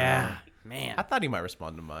 Yeah. Man. I thought he might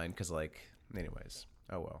respond to mine because, like, anyways.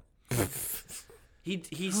 Oh well.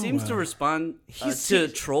 He seems to respond to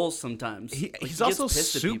trolls sometimes. He's gets also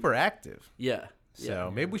pissed at people. super active. Yeah.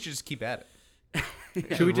 So maybe we should just keep at it.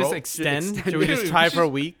 Should we just extend? Should we just try for a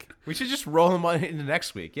week? We should just roll him on into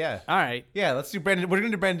next week. Yeah. All right. Yeah. Let's do Brandon. We're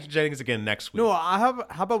gonna do Brandon Jennings again next week. No, how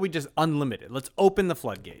about we just unlimited? Let's open the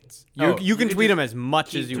floodgates. Oh, You can tweet them as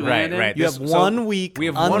much as you want. Right. Right. You have 1 week. We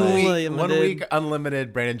have unlimited. 1 week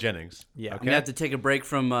unlimited Brandon Jennings. Yeah. I'm gonna have to take a break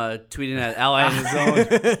from tweeting at Ally in his own.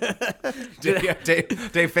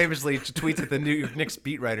 Dave famously tweets at the New York Knicks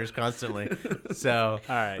beat writers constantly. So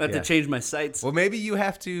All right. I have to change my sites. well, maybe you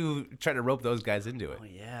have to try to rope those guys into it. Oh,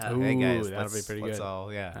 yeah. Hey guys, Ooh, that'll be let's- pretty let's good.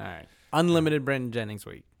 all, yeah. All right. Unlimited Brandon Jennings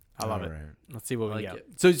week. I love it. All right. Let's see what we like get. it.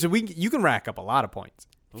 So you can rack up a lot of points.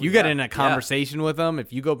 If you get in a conversation with them,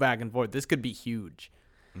 if you go back and forth, this could be huge.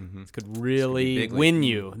 This could really bigly. win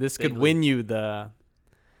you. This could Bigly. win you the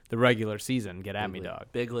regular season. Get at me, dog.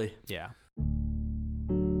 Bigly. Yeah.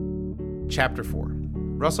 Chapter 4.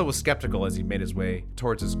 Russell was skeptical as he made his way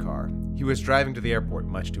towards his car. He was driving to the airport,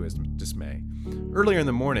 much to his dismay. Earlier in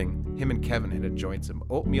the morning, him and Kevin had enjoyed some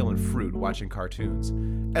oatmeal and fruit watching cartoons,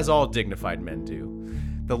 as all dignified men do.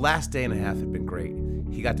 The last day and a half had been great.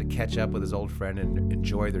 He got to catch up with his old friend and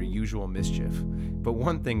enjoy their usual mischief. But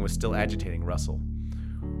one thing was still agitating Russell.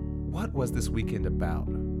 What was this weekend about?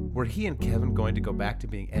 Were he and Kevin going to go back to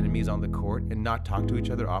being enemies on the court and not talk to each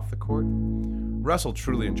other off the court? Russell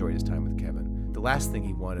truly enjoyed his time with Kevin. The last thing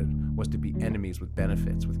he wanted was to be enemies with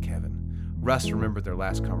benefits with Kevin. Russ remembered their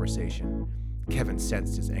last conversation. Kevin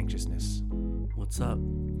sensed his anxiousness. What's up?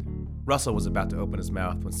 Russell was about to open his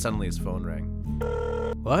mouth when suddenly his phone rang.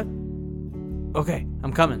 What? Okay,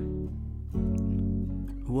 I'm coming.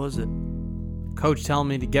 Who was it? Coach telling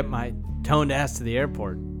me to get my toned ass to the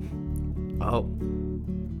airport. Oh.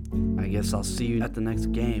 I guess I'll see you at the next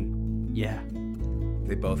game. Yeah.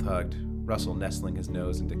 They both hugged, Russell nestling his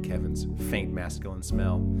nose into Kevin's faint masculine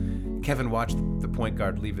smell. Kevin watched the point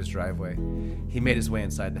guard leave his driveway. He made his way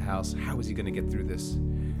inside the house. How was he going to get through this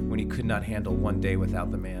when he could not handle one day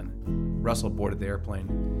without the man? Russell boarded the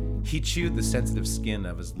airplane. He chewed the sensitive skin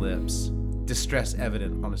of his lips, distress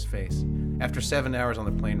evident on his face. After 7 hours on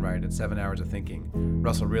the plane ride and 7 hours of thinking,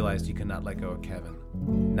 Russell realized he could not let go of Kevin.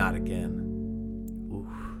 Not again.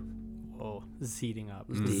 Whoa, this is heating up.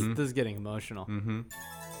 This is getting emotional.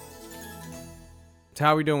 So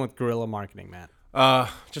how are we doing with guerrilla marketing, Matt?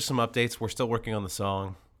 Just some updates. We're still working on the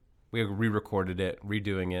song. We re-recorded it,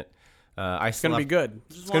 redoing it. It's gonna be good.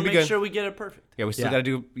 Just gonna want be to make good. sure we get it perfect. Yeah, we still Yeah. gotta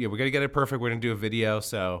do. Yeah, we gotta get it perfect. We're gonna do a video,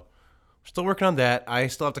 so we're still working on that. I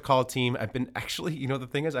still have to call a team. I've been actually, the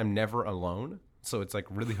thing is, I'm never alone, so it's like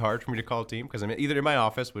really hard for me to call a team because I'm either in my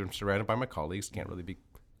office, where I'm surrounded by my colleagues. Can't really be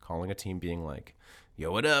calling a team, being like,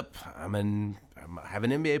 "Yo, what up? I have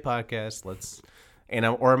an NBA podcast.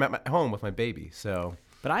 I'm at my home with my baby." So.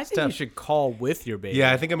 But I think you should call with your baby.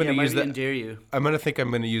 Yeah, I think I'm Yeah, gonna might use even that. dare you. I'm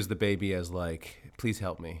gonna use the baby as like, please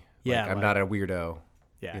help me. Yeah, I'm like- not a weirdo.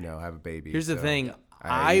 Yeah. I have a baby. Here's the so thing.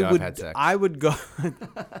 I've had sex. I would go.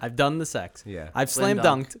 I've done the sex. Yeah. I've Slam slam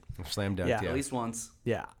dunk. dunked. Slam dunk. Yeah. Yeah. At least once.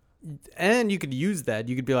 Yeah. And you could use that.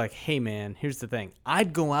 You could be like, hey, man, here's the thing.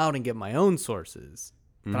 I'd go out and get my own sources,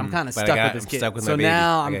 but I'm kind of But stuck I'm with this kid. stuck with my So baby.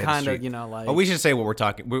 now I I'm gotta kind of, street. like. Oh, we should say what we're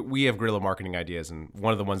talking. We have guerrilla marketing ideas, and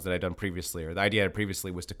one of the ones that I've done previously, or the idea I had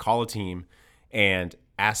previously, was to call a team and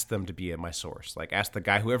ask them to be my source. Like, ask the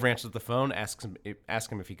guy, whoever answers the phone, ask him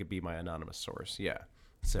if he could be my anonymous source. Yeah.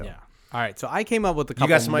 So. Yeah. All right. So I came up with a couple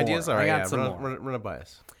You got some more. ideas? All right. I got Yeah. some more. Run it by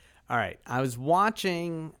us. All right. I was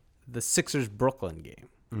watching the Sixers Brooklyn game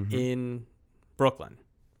in Brooklyn.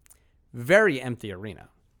 Very empty arena.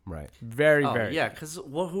 Right. Very, Oh, very. yeah, because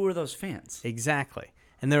who are those fans? Exactly.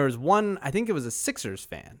 And there was one, I think it was a Sixers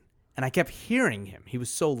fan, and I kept hearing him. He was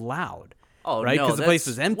so loud. Oh, right? no, Because the place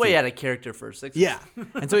that's was empty. way out of character for a Sixers. Yeah.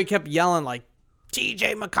 And so he kept yelling like,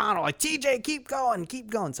 TJ McConnell, like, TJ, keep going, keep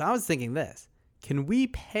going. So I was thinking this. Can we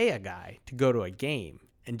pay a guy to go to a game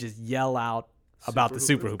and just yell out about the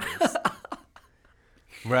Super Hoopers?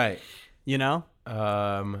 Right.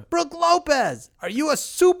 Brooke Lopez, are you a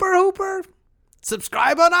Super Hooper?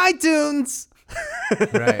 Subscribe on iTunes.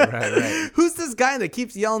 Right. Who's this guy that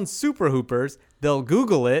keeps yelling Super Hoopers? They'll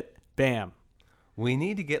Google it. Bam. We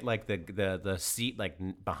need to get like the seat like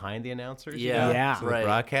behind the announcers. Yeah. Yeah. So the Right.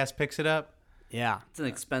 broadcast picks it up. Yeah. It's an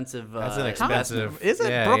expensive. That's an expensive. Is it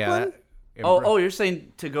yeah, Brooklyn? Yeah, Oh, you're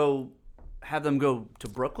saying to have them go to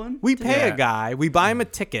Brooklyn? We pay Yeah. a guy, we buy him a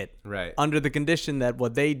ticket Right. under the condition that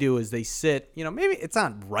what they do is they sit, maybe it's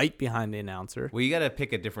not right behind the announcer. Well, you got to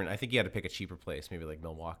pick a different. I think you got to pick a cheaper place, maybe like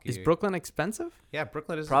Milwaukee. Is Brooklyn expensive? Yeah,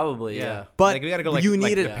 Brooklyn is Probably, yeah. But like, we got to go like you like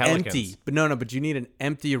need the it Pelicans. empty. But no, but you need an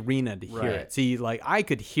empty arena to hear Right. it. See, like I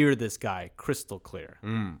could hear this guy crystal clear.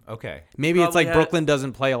 Okay. Maybe it's Probably like had- Brooklyn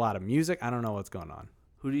doesn't play a lot of music. I don't know what's going on.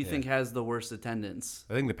 Who do you think has the worst attendance?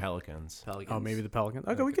 I think the Pelicans. Pelicans. Oh, maybe the Pelicans.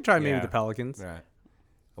 Okay, we could try maybe Yeah. the Pelicans. Right.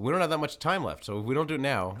 We don't have that much time left, so if we don't do it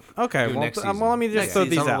now, Okay, do it well, next well, season. let me just Next throw season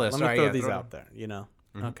these on the out. list. Let me All right, throw yeah, these throw out them.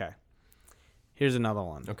 there. Okay. Here's another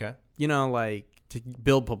one. Okay. Like to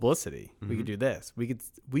build publicity, we Mm-hmm. could do this. We could,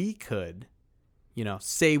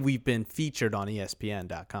 say we've been featured on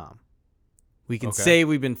ESPN.com. We can Okay. say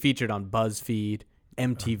we've been featured on BuzzFeed,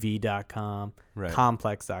 MTV.com, Right.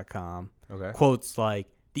 Complex.com. Okay. Quotes like,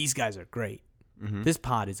 "These guys are great. Mm-hmm. This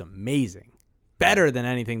pod is amazing. Better than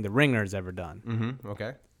anything the Ringer has ever done." Mm-hmm.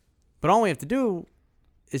 Okay. But all we have to do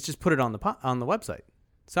is just put it on the website.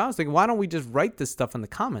 So I was thinking, why don't we just write this stuff in the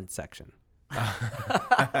comments section?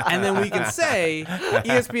 And then we can say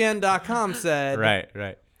ESPN.com said,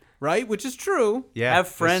 Right. which is true. Yeah. Have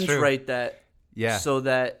that's friends true. write that. Yeah. So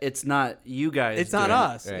that it's not you guys. It's not doing it.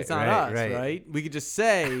 us. Right, It's not right, us, right. right? We could just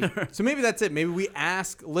say, so maybe that's it. Maybe we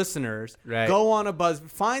ask listeners, Right. go on a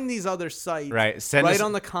find these other sites, Right. Send write us-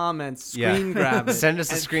 on the comments, Yeah. screen grab it. Send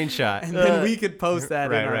us a screenshot. And then we could post that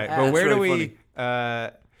in our Right. Ah, But that's where do really we?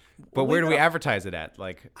 But where do we advertise it at?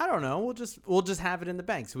 Like, I don't know. We'll just have it in the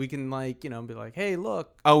bank, so we can be like, hey,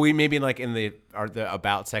 look, oh, we maybe like in the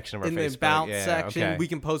about section of our in Facebook. the about Yeah, section, okay. we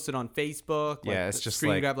can post it on Facebook. Yeah, like, it's just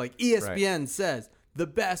screen like- grab. Like ESPN says, the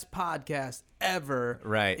best podcast ever.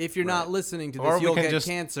 Right. If you're not listening to this, or we you'll can get just,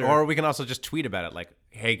 cancer. or we can also just tweet about it. Like,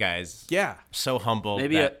 hey guys, yeah. so humble.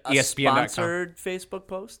 Maybe a that ESPN.com. sponsored Facebook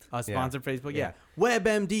post. A sponsored Facebook. Yeah. Yeah.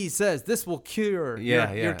 WebMD says this will cure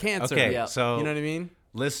your cancer. Okay, Yeah. so You know what I mean?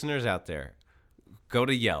 listeners out there, go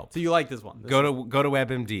to Yelp, So you like this one? go to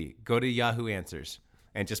WebMD, go to Yahoo Answers,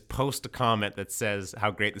 and just post a comment that says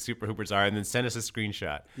how great the Super Hoopers are, and then send us a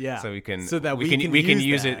screenshot. Yeah. So we can So that we can can use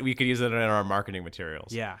use it. that. We could use it in our marketing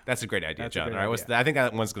materials. Yeah. That's a great idea, That's a John. great All right, what's idea. I think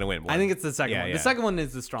that one's gonna win. I think it's the second Yeah, one. yeah. The second one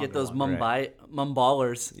is the stronger Get those one.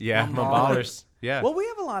 Mumballers. Yeah, Mamballers. Yeah. Well, we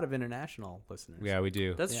have a lot of international listeners. Yeah, we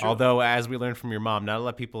do. That's true. Although, as we learned from your mom, not a lot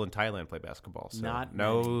of people in Thailand play basketball. So Not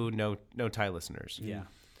no Thai listeners. Yeah.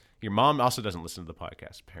 Your mom also doesn't listen to the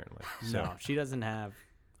podcast, apparently. So. No, she doesn't have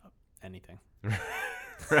anything.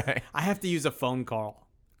 Right. I have to use a phone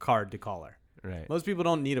card to call her. Right. Most people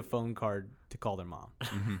don't need a phone card to call their mom.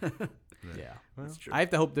 Yeah. That's true. I have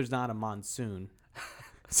to hope there's not a monsoon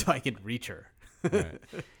so I can reach her. Right.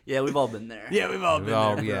 Yeah, we've all been there. Yeah, we've all been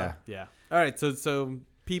all- there. yeah. Yeah. All right, so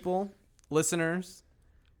people, listeners,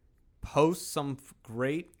 post some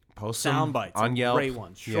great Post sound some bites. on some Yelp. Great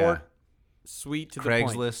ones. Yeah. Short, sweet to the point.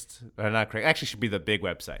 Craigslist. Not Craig. Actually, should be the big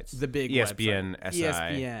websites. The big ESPN, website. SI.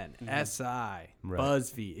 ESPN, SI, Right.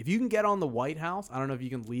 BuzzFeed. If you can get on the White House, I don't know if you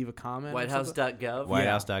can leave a comment. or something, Whitehouse.gov.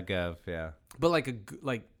 Whitehouse.gov. Yeah. but like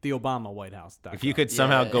the Obama White House. If you could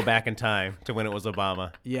somehow Yeah. go back in time to when it was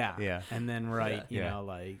Obama. Yeah. Yeah. And then write, you Yeah. know,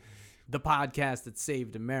 like the podcast that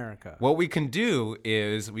saved America. What we can do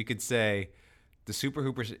is we could say, the Super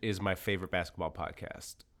Hoopers is my favorite basketball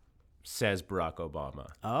podcast, says Barack Obama.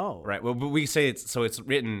 Oh. Right. Well, but we say it's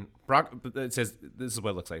written. It says this is what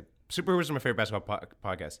it looks like. Super Hoopers are my favorite basketball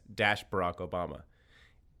podcast. Barack Obama.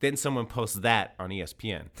 Then someone posts that on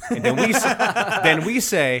ESPN, and then we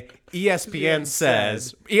say ESPN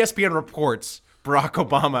says ESPN reports Barack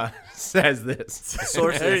Obama says this.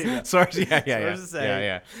 Sources. Sources Sources. say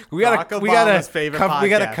Yeah. Barack Obama's favorite we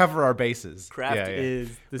gotta podcast cover our bases. Crafty is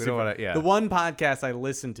the, We don't Super- wanna- yeah. the one podcast I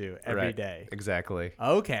listen to every day. Right. Exactly.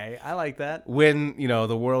 Okay, I like that. When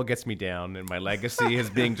the world gets me down and my legacy is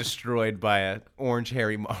being destroyed by an orange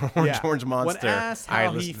orange monster, When asked I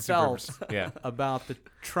how listen he to Super felt Hoopers. Yeah. about the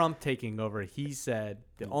Trump taking over, he said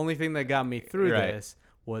the only thing that got me through Right. this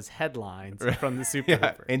was headlines from the Super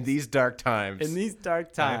Yeah. Hoopers. In these dark times. In these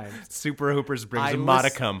dark times, Super Hoopers brings I a listen-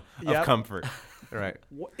 modicum Yep. of comfort. Right.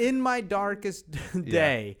 in my darkest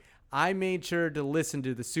day, I made sure to listen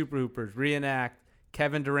to the Super Hoopers reenact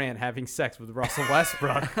Kevin Durant having sex with Russell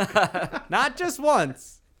Westbrook. Not just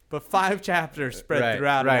once, but 5 chapters spread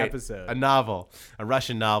throughout an episode. A novel, a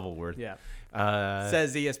Russian novel worth. Yeah.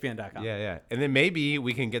 Says ESPN.com. Yeah. And then maybe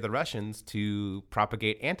we can get the Russians to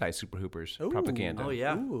propagate anti-Super Hoopers propaganda. Oh,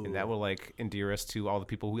 yeah. And that will, like, endear us to all the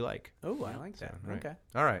people we like. Oh, I like that. Right. Okay.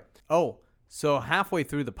 All right. Oh, so halfway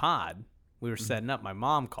through the pod, we were setting up. My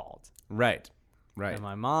mom called. Right. And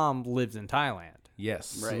my mom lives in Thailand. Yes.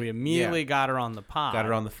 So we immediately got her on the pod. Got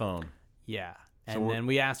her on the phone. Yeah. And then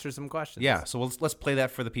we asked her some questions. Yeah. So let's play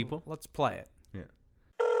that for the people. Let's play it. Yeah.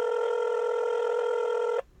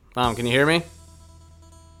 Mom, can you hear me?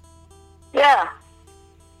 Yeah.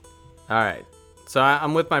 All right. So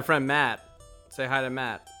I'm with my friend Matt. Say hi to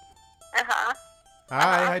Matt. Uh-huh.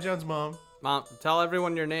 Hi, John's mom. Mom, tell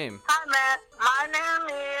everyone your name. Hi, Matt. My name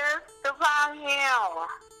is Supang Hill.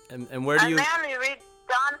 And where do you... I'm married with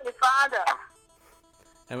John's father.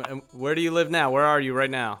 And where do you live now? Where are you right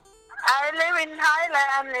now? I live in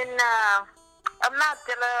Thailand, in Amnat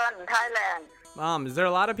Jalon, Thailand. Mom, is there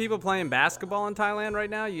a lot of people playing basketball in Thailand right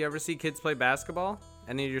now? You ever see kids play basketball?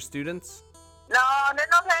 Any of your students? No, they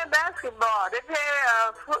don't play basketball. They play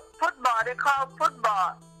football. They call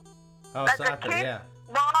football. Oh, like soccer, a kick yeah.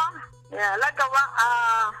 ball. Yeah, like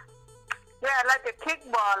a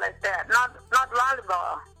kickball like that. Not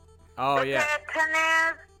volleyball. Oh, they yeah. play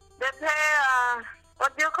tennis. They play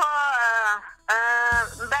what do you call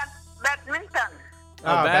badminton.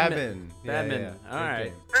 Oh, badminton. badminton. Badminton. Yeah. All Good right.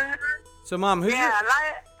 game. Mm-hmm. So, Mom, who's Yeah,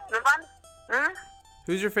 like the one.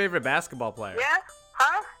 who's your favorite basketball player? Yeah.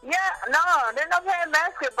 Huh? Yeah. No, they don't play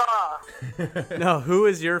basketball. No, who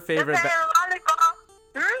is your They favorite? play volleyball.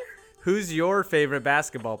 Who's your favorite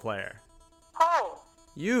basketball player? Who?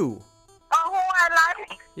 You. Oh, who I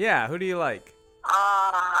like? Yeah, who do you like?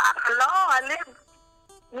 I don't know. I live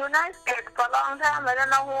United States for a long time. I don't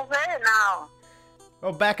know who play now.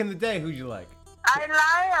 Oh, back in the day, who'd you like? I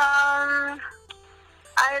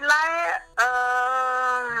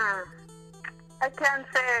can't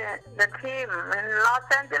say the team in Los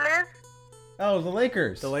Angeles. Oh, the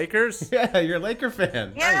Lakers. The Lakers? Yeah, you're a Laker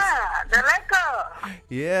fan. Yeah, Nice. the Lakers.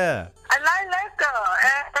 Yeah. I like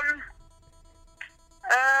Lakers.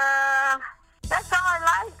 That's all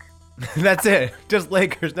I like. That's it. Just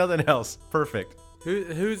Lakers, nothing else. Perfect.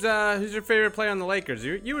 Who's your favorite player on the Lakers?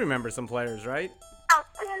 You remember some players, right? I'll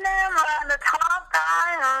see them the top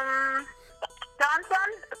guy,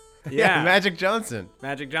 Johnson. Yeah. Magic Johnson.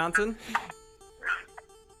 Magic Johnson?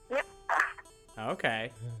 Yeah.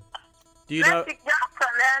 Okay. Do you know? Magic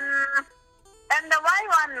Johnson and the white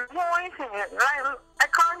one, who is it? Like, I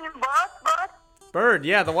call him Bird. Bird,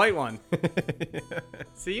 yeah, the white one.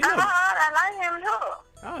 See, you know. I like him too.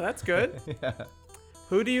 Oh, that's good. Yeah.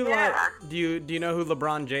 Who do you Yeah. like? Do you know who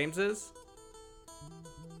LeBron James is?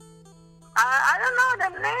 I don't know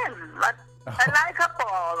the name, but I like a couple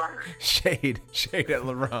of them. Shade at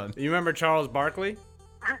LeBron. You remember Charles Barkley?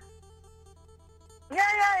 Yeah,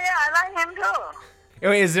 I like him too.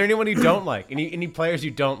 Wait, is there anyone you don't like? Any players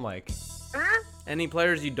you don't like? Any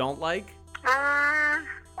players you don't like?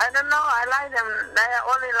 I don't know. I like them. I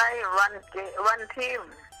only like one team.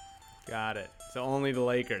 Got it. So only the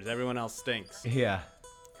Lakers. Everyone else stinks. Yeah.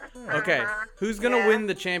 Okay. Who's gonna Yeah. win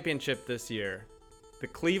the championship this year? The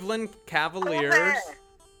Cleveland Cavaliers. Okay.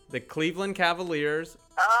 The Cleveland Cavaliers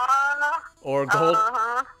Uh, or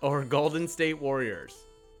Golden State Warriors.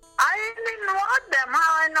 I didn't watch them.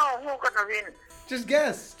 How I know who's gonna win? Just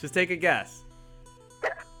guess. Just take a guess.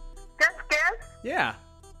 Just guess. Yeah.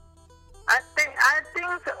 I think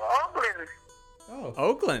it's Oakland. Oh.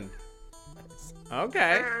 Oakland.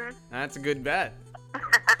 Okay. That's a good bet.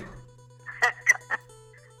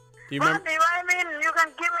 Do you What remember? do I mean? You can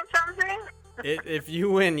give me something? If you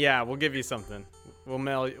win, yeah, we'll give you something. We'll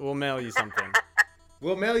mail you something.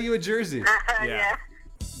 We'll mail you a jersey. Yeah.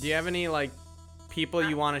 Do you have any like people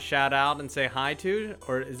you want to shout out and say hi to,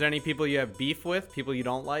 or is there any people you have beef with? People you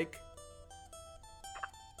don't like?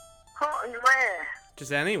 Where?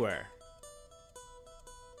 Just anywhere.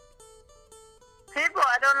 People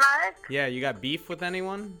I don't like? Yeah, you got beef with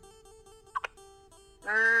anyone?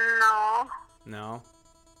 No. No.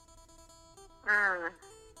 Mm.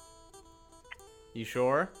 You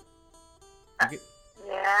sure?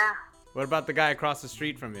 Yeah. What about the guy across the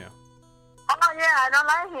street from you? Oh, yeah, I don't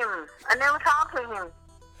like him. I never talked to him.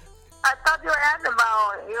 I thought you asked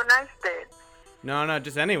about United States. No,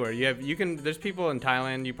 just anywhere. There's people in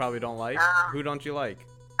Thailand you probably don't like. Who don't you like?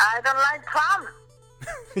 I don't like Trump.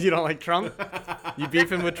 You don't like Trump? You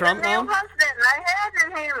beefing with Trump, The new Mom? president, I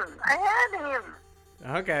hated him.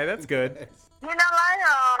 Okay, that's good. He don't like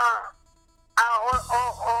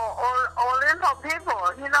Oriental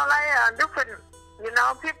people. He don't like different,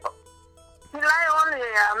 people. He like only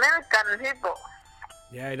American people.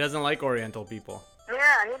 Yeah, he doesn't like Oriental people.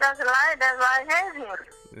 Yeah, he doesn't like. That's why I hate him.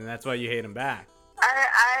 And that's why you hate him back.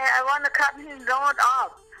 I want to cut his nose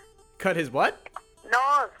off. Cut his what?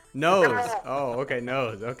 Nose. Nose. Oh, okay,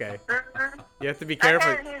 nose. Okay. Mm-hmm. You have to be careful.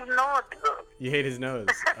 I hate his nose. You hate his nose.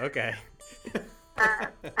 Okay. And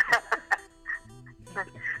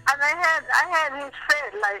I had his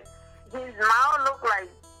face, like, his mouth looked like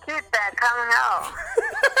teeth that coming out.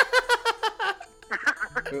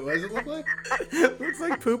 Wait, what does it look like? Looks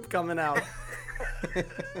like poop coming out. His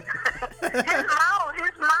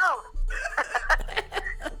mouth.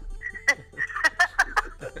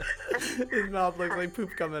 His mouth looks like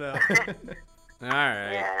poop coming out. All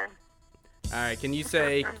right. Yeah. All right. Can you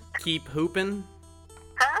say keep hooping?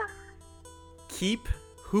 Huh? Keep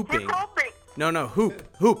hooping. He's hoping. No, hoop.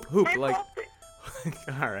 He's Like. hoping.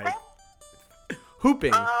 All right.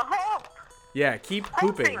 Hooping. Hope. Yeah, keep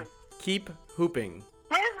hooping. Hooping. Keep hooping.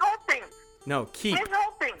 He's hoping. No, keep. He's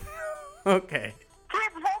hoping. Okay.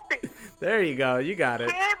 Keep hoping. There you go. You got it.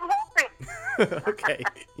 Keep hoping. Okay.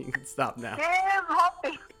 You can stop now. Keep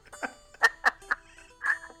hoping.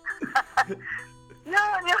 You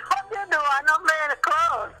hope you do. I don't wear the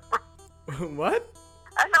clothes. What?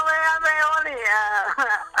 I don't wear only.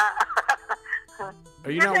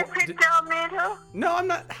 Are you You not? take picture of me too? No, I'm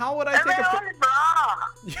not. How would I I take wear a only bra.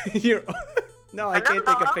 picture? You're. No, I can't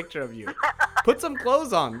take a picture of you. Put some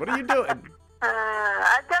clothes on. What are you doing?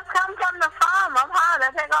 I just come from the farm. I'm hot.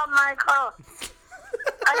 I take off my clothes.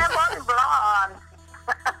 I have only bra on.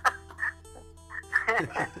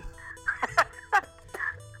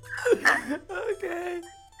 Okay.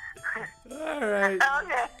 All right.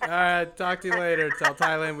 Okay. All right. Talk to you later. Tell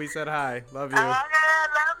Thailand we said hi. Love you. Okay, love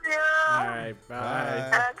you. All right.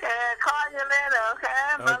 Bye. Okay, call you later,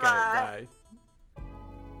 okay? Okay. Bye-bye. Bye.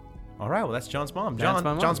 All right, well, that's John's mom. That's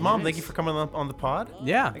my mom. John's mom, Nice. thank you for coming on the pod.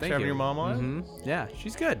 Yeah. Thanks Thank for having you. your mom on. Mm-hmm. Yeah,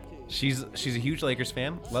 she's good. She's a huge Lakers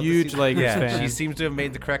fan. Love to Huge see- Lakers yeah, fan. She seems to have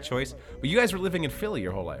made the correct choice. But you guys were living in Philly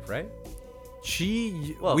your whole life, right?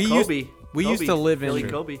 Well, we Kobe. used to live Philly in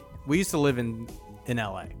Kobe. We used to live in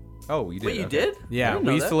LA. Oh, you did. Wait, you okay. did? I Yeah, didn't we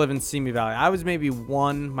know used that. to live in Simi Valley. I was maybe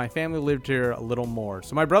one. My family lived here a little more.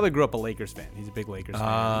 So my brother grew up a Lakers fan. He's a big Lakers fan.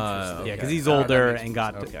 Ah, Yeah, because okay. he's That older makes and sense.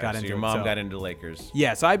 got Okay, got so into your it. mom So- got into Lakers.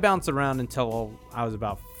 Yeah, so I bounced around until I was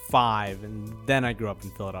about 5, and then I grew up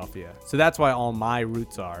in Philadelphia. So that's why all my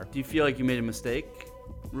roots are. Do you feel like you made a mistake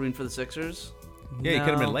rooting for the Sixers? Yeah, you could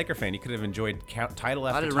have been a No. Laker fan. You could have enjoyed title A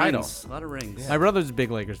lot after of title. rings. A lot of rings. My brother's a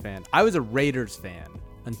big Lakers fan. I was a Raiders fan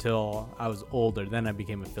until I was older. Then I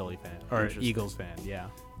became a Philly fan or Interesting. Eagles fan. Yeah.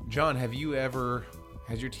 John, has your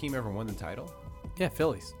team ever won the title? Yeah,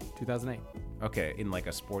 Phillies, 2008. Okay, in like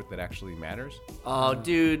a sport that actually matters? Oh,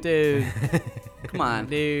 dude. Dude, Come on.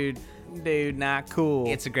 dude, not cool.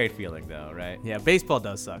 It's a great feeling though, right? Yeah, baseball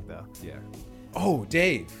does suck though. Yeah. Oh,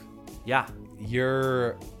 Dave, Yeah.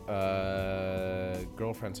 your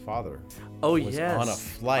girlfriend's father Oh, was yes. on a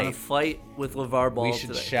flight. On a flight with LeVar Ball We should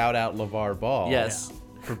today. shout out LeVar Ball. Yes.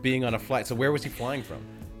 For being on a flight. So where was he flying from?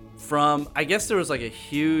 From, I guess there was like a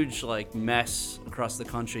huge like mess across the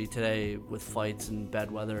country today with flights and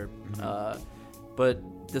bad weather. But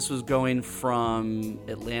this was going from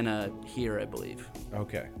Atlanta here, I believe.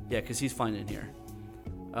 Okay. Yeah, because he's flying in here.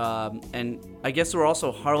 And I guess there were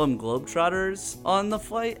also Harlem Globetrotters on the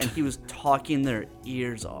flight, and he was talking their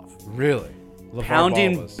ears off. Really? LeVar Ball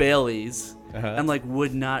Pounding was- Baileys Uh-huh. and like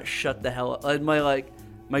would not shut the hell up.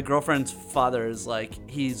 My girlfriend's father is like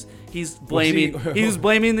he's blaming he was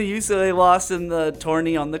blaming the UCLA loss in the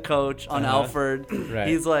tourney on the coach on Alford. Right.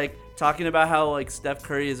 He's like talking about how like Steph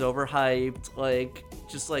Curry is overhyped, like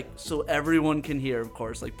just like so everyone can hear, of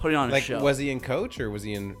course, like putting on a Like, show. was he in coach or was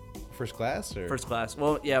he in first class? Or? First class.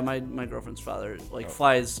 Well, yeah, my girlfriend's father like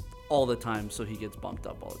flies all the time, so he gets bumped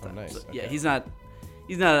up all the time. nice. So, yeah, Okay. he's not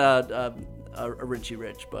a Richie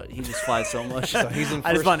Rich, but he just flies so much. So he's in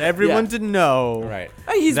I just first. want everyone Yeah. to know Right.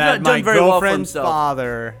 He's that done my very well for girlfriend's himself.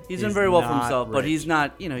 father. He's done is very well for not himself, but rich. he's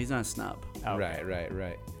not, he's not a snob. Oh.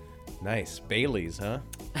 Right. Nice. Bailey's, huh?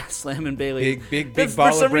 Slam and Bailey. Big That's- for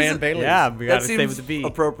baller some brand reason- Bailey's. Yeah, we That gotta stay seems with the B.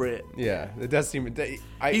 appropriate. Yeah, it does seem.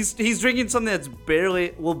 He's drinking something that's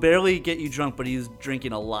will barely get you drunk, but he's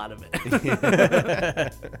drinking a lot of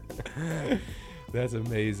it. That's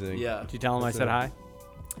amazing. Yeah. Did you tell him I said hi?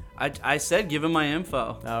 I said give him my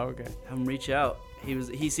info. Oh, okay. Have him reach out.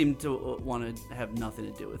 He seemed to want to have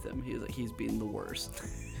nothing to do with him. He was like he's being the worst.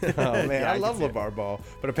 Oh man, Yeah, I I love can see it. LeVar Ball,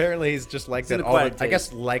 but apparently he's just like He's an that all the. acquired I guess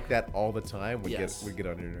taste. like that all the time would Yes. get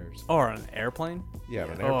on your nerves. Or an airplane? Yeah,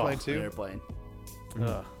 but an Oh, airplane An too. airplane.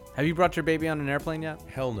 Ugh. Have you brought your baby on an airplane yet?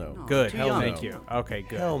 Hell no. No. Good. too Hell, young. thank you. Okay,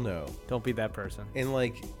 good. Hell no. Don't be that person. And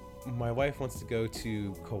like, my wife wants to go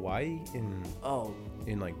to Kauai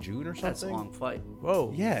in like June or something. That's a long flight.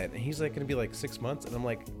 Whoa. Yeah, and he's like going to be like 6 months, and I'm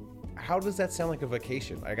like, how does that sound like a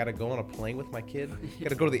vacation? I got to go on a plane with my kid. Got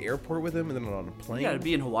to go to the airport with him, and then on a plane. You gotta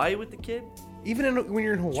be in Hawaii with the kid. Even when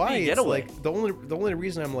you're in Hawaii, it's getaway. like the only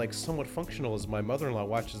reason I'm like somewhat functional is my mother-in-law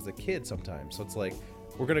watches the kid sometimes. So it's like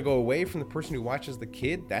we're gonna go away from the person who watches the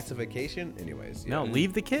kid. That's a vacation, anyways. Yeah. No,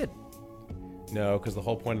 leave the kid. No, because the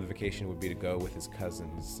whole point of the vacation would be to go with his cousin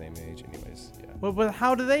who's the same age, anyways. Yeah. Well, but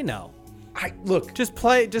how do they know? Just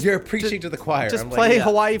play. You're preaching to the choir. Just I'm play like,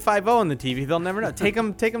 Hawaii 5-0 on the TV. They'll never know. Take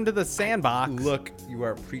them to the sandbox. Look, you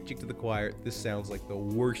are preaching to the choir. This sounds like the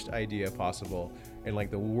worst idea possible, and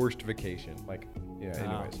like the worst vacation. Like, yeah.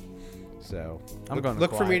 Anyways, so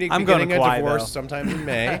look for me to be getting a divorce sometime in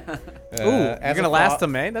May. Ooh, you're gonna last till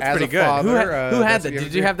May? That's pretty good. Who had that?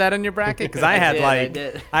 Did you have that in your bracket? Because I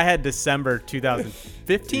had I had December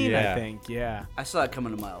 2015, I think. Yeah. I saw it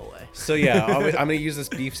coming a mile away. So yeah, I'm gonna use this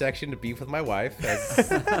beef section to beef with my wife,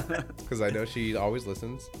 because I know she always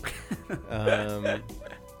listens.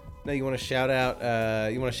 Now you want to shout out?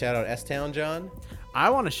 S-Town, John? I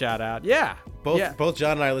want to shout out. Yeah. Both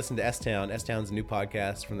John and I listen to S-Town. S-Town's a new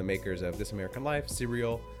podcast from the makers of This American Life,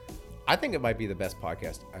 Serial. I think it might be the best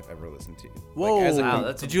podcast I've ever listened to. Whoa!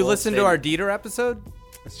 Wow, did you listen to our Dieter episode?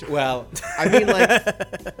 Well, I mean,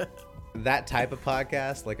 like that type of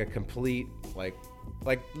podcast, like a complete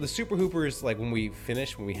like the Super Hoopers, like when we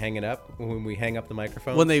hang up the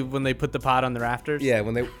microphone. When they put the pod on the rafters. Yeah,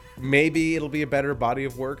 maybe it'll be a better body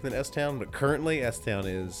of work than S-Town, but currently S-Town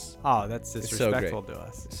is. Oh, that's disrespectful to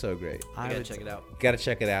us. It's so great. I gotta check it out. Gotta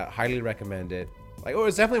check it out. Highly recommend it.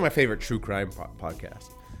 It's definitely my favorite true crime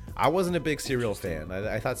podcast. I wasn't a big Serial fan.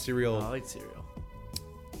 I thought Serial. I like Serial.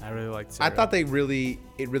 I really liked Serial. I thought it really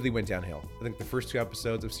went downhill. I think the first 2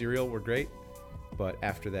 episodes of Serial were great, but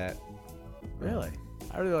after that. Really?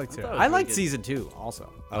 I really liked Serial. I liked season 2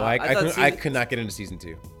 also. Oh, I could not get into season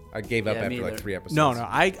 2. I gave up after like 3 episodes. No,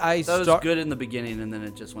 I that was good in the beginning, and then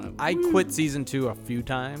it just went. I quit season 2 a few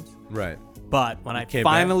times. Right. But when I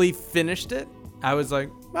finally finished it, I was like,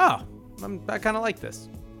 oh, I kind of like this.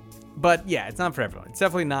 But yeah, it's not for everyone. It's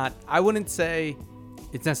definitely not. I wouldn't say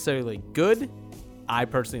it's necessarily good. I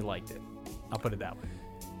personally liked it. I'll put it that way.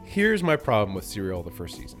 Here's my problem with Serial the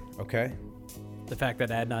first season. Okay. The fact that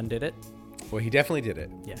Adnan did it. Well, he definitely did it.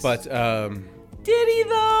 Yes. But did he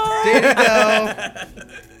though?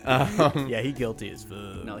 Yeah, he guilty as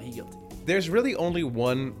fuck. No, he guilty. There's really only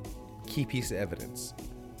one key piece of evidence.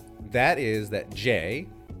 That is that Jay,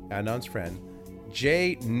 Adnan's friend,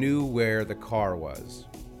 Jay knew where the car was.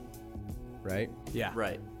 Right? Yeah.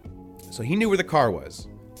 Right. So he knew where the car was.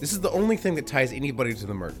 This is the only thing that ties anybody to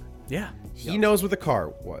the murder. Yeah. He knows where the car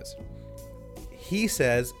was. He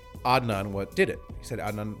says Adnan did it. He said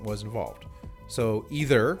Adnan was involved. So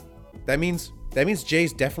either that means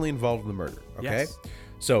Jay's definitely involved in the murder. Okay. Yes.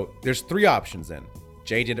 So there's 3 options then.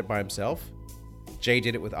 Jay did it by himself. Jay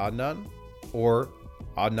did it with Adnan, or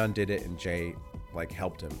Adnan did it and Jay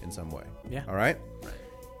helped him in some way. Yeah. All right. Right.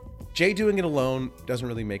 Jay doing it alone doesn't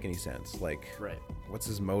really make any sense. Right. What's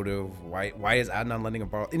his motive? Why is Adnan letting him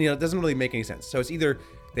borrow? It doesn't really make any sense. So it's either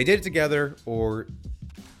they did it together, or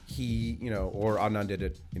he, or Adnan did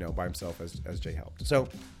it, by himself as Jay helped. So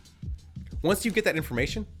once you get that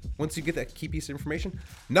information, once you get that key piece of information,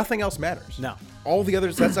 nothing else matters. No. All the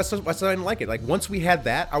others, that's why I didn't like it. Like once we had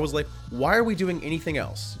that, I was like, why are we doing anything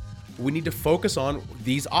else? We need to focus on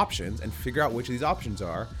these options and figure out which of these options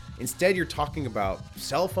are. Instead, you're talking about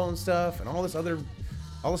cell phone stuff and all this other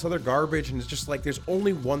garbage, and it's just like there's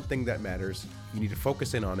only one thing that matters. You need to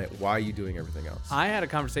focus in on it. Why are you doing everything else? I had a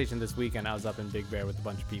conversation this weekend. I was up in Big Bear with a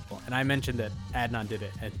bunch of people, and I mentioned that Adnan did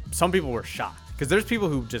it, and some people were shocked because there's people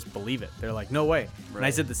who just believe it. They're like, no way. Right. And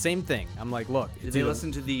I said the same thing. I'm like, look. Did they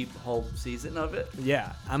listen to the whole season of it?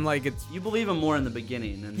 Yeah. I'm like, you believe him more in the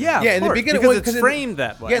beginning. And yeah, in the beginning, because it's framed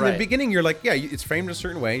that way. Yeah, in the beginning, you're like, yeah, it's framed a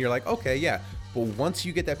certain way, and you're like, okay, yeah. But once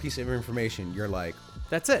you get that piece of information, you're like,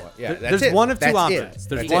 that's it. Well, yeah, there's one of two options.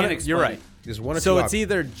 You're right. There's one of two So it's options.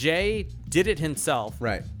 either Jay did it himself,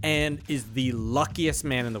 right, and is the luckiest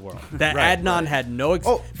man in the world. That right, Adnan had no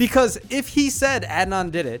because if he said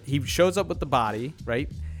Adnan did it, he shows up with the body, right?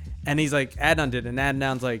 And he's like, Adnan did it. And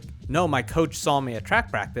Adnan's like, no, my coach saw me at track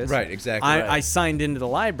practice. Right, exactly. I signed into the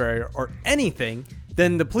library or anything.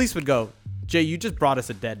 Then the police would go, Jay, you just brought us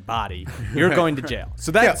a dead body. You're going to jail.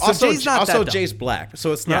 So Jay's not that dumb. Jay's black,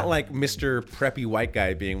 so it's not like Mr. Preppy white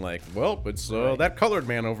guy being like, well, it's that colored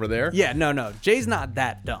man over there. Yeah, no. Jay's not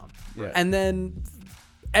that dumb. Yeah. And then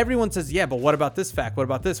everyone says, yeah, but what about this fact? What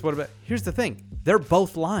about this? Here's the thing. They're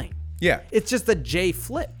both lying. Yeah. It's just that Jay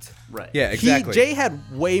flipped. Right. Yeah, exactly. Jay had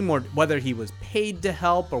way more, whether he was paid to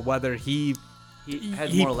help or whether he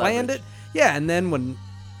had more planned leverage. it. Yeah, and then when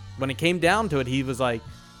it came down to it, he was like,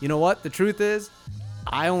 you know what? The truth is,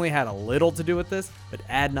 I only had a little to do with this, but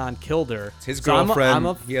Adnan killed her. It's his So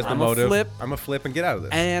girlfriend. He has the I'm motive. A flip, I'm a flip and get out of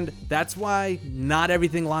this. and that's why not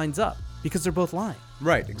everything lines up, because they're both lying.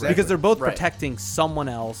 Right, exactly. Because they're both Right. protecting someone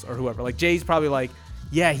else or whoever. Like Jay's probably like,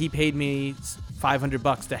 yeah, he paid me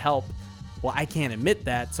 $500 to help. Well, I can't admit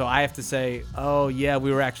that, so I have to say, oh yeah,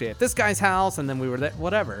 we were actually at this guy's house, and then we were there,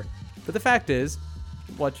 whatever. But the fact is,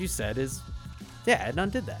 what you said is, yeah,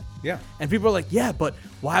 Adnan did that. Yeah. And people are like, yeah, but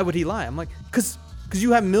why would he lie? I'm like, because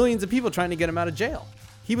you have millions of people trying to get him out of jail.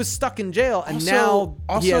 He was stuck in jail, and now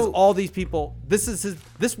he has all these people.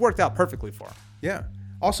 This worked out perfectly for him. Yeah.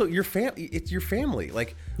 Also, your family. It's your family.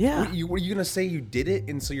 Like, Yeah. Were you gonna say you did it,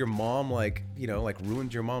 and so your mom,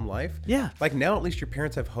 ruined your mom's life? Yeah. Like now, at least your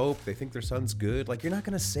parents have hope. They think their son's good. Like you're not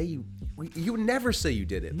gonna say you would never say you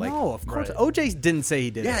did it. Like, No, of course. Right. OJ didn't say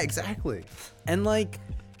he did it. yeah, exactly. And like, He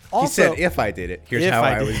also, said, "If I did it, here's if how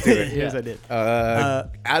I did would do it." Here's I did.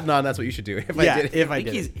 Adnan, that's what you should do. If Yeah, I did it, if I I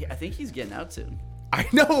did think it. I think he's getting out soon. I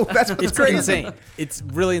know that's what's It's crazy. insane. It's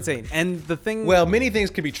really insane. And the thing Well, many things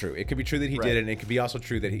could be true. It could be true that he Right. did it, and it could be also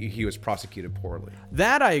true that he was prosecuted poorly.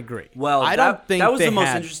 that I agree. Well, I don't think that was they the most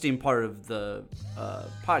had- interesting part of the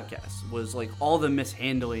podcast was like all the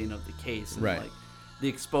mishandling of the case and Right. like the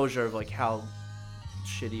exposure of like how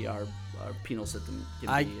shitty our penal system can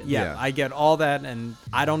be. And- Yeah. I get all that, and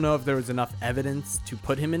I don't know if there was enough evidence to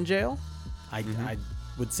put him in jail. I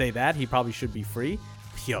would say that he probably should be free.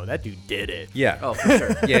 Yo, that dude did it. Yeah. Oh, for sure.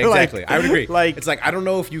 Yeah, exactly. I would agree. like- it's like I don't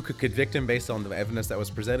know if you could convict him based on the evidence that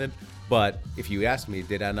was presented, but if you asked me,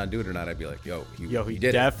 did I not do it or not, I'd be like, he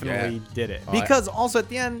did definitely it. did it. Oh, I- Because also at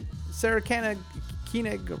the end, Sarah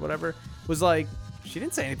Koenig or whatever was like, she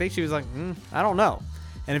didn't say anything. She was like, I don't know.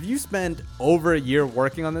 And if you spend over a year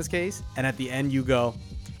working on this case, and at the end you go,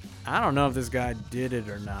 I don't know if this guy did it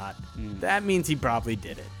or not, that means he probably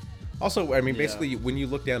did it. Also, I mean, basically, when you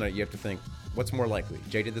look down at it, you have to think, what's more likely?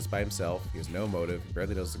 Jay did this by himself. He has no motive. He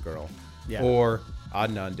barely knows the girl. Yeah. Or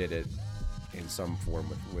Adnan did it in some form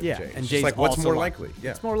with Yeah, Jay. and It's Jay's just like, what's also more lying. likely?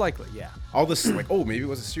 Yeah. It's more likely, yeah. All this, like, oh, maybe it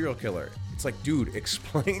was a serial killer. It's like, dude,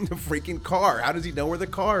 explain the freaking car. How does he know where the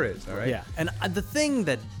car is? All right. Yeah, and the thing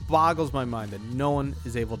that boggles my mind that no one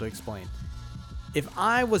is able to explain, if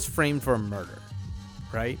I was framed for a murder,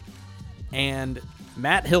 right, and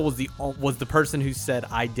Matt Hill was the person who said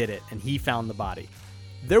I did it, and he found the body,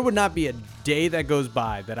 there would not be a day that goes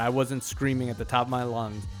by that I wasn't screaming at the top of my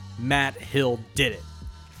lungs, Matt Hill did it.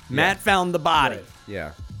 Matt found the body. Right.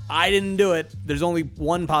 Yeah. I didn't do it. There's only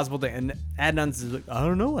one possible thing. And Adnan's is like, I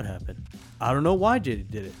don't know what happened. I don't know why Jay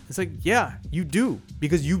did it. It's like, yeah, you do,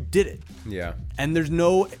 because you did it. Yeah. And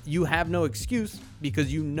you have no excuse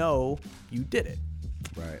because you know you did it.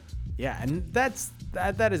 Right. Yeah, and that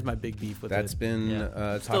is my big beef with That's it. been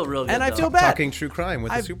Still real good. And I though. feel bad. talking true crime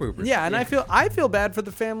with the Super Hoopers. Yeah, and I feel bad for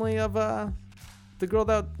the family of the girl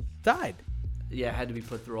that died. Yeah, had to be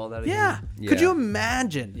put through all that Yeah. again. Could Yeah. you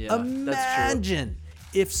imagine? Yeah, that's true.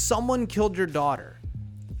 If someone killed your daughter,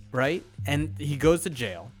 right? And he goes to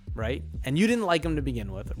jail, right? And you didn't like him to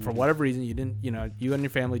begin with. For whatever reason, you didn't, you and your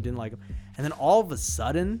family didn't like him. And then all of a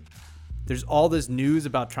sudden, there's all this news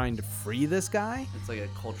about trying to free this guy. It's like a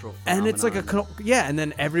cultural And it's like phenomenon. and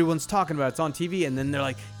then everyone's talking about it. It's on TV, and then they're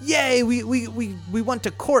like, "Yay, we went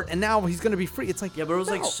to court, and now he's gonna be free." It's like, Yeah, but it was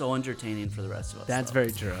like no. so entertaining for the rest of us. That's though.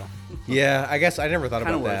 very true. Yeah, I guess I never thought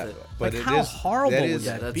Kinda about that. worth it. But Like, it how is horrible that would is,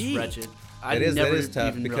 Yeah, that that's be? wretched. I That is never tough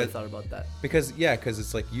even really because- thought about that. because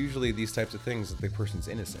it's like usually these types of things the person's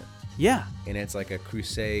innocent Yeah, and it's like a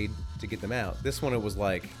crusade to get them out. This one it was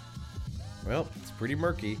like, well, it's pretty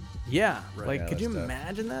murky. yeah. Right. Like, Yeah, could you that's tough.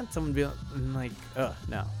 imagine that? Someone be like,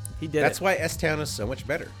 no, he did That's it. why S-Town is so much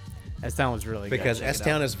better S-Town was really because good.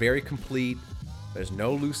 S-Town is very complete. There's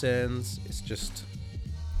no loose ends. It's just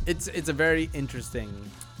It's a very interesting.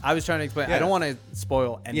 I was trying to explain. Yeah. I don't want to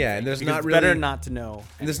spoil anything. Yeah, and there's because not it's better really- not to know.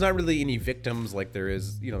 and there's not really any victims like there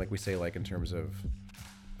is, like we say, like in terms of,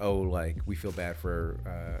 like we feel bad for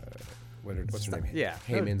what's her name? Yeah.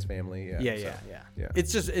 Heyman's family. Yeah. Yeah. Yeah.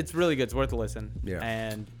 It's really good. It's worth a listen. Yeah.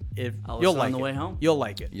 And if I'll you'll listen like on the it. way home. You'll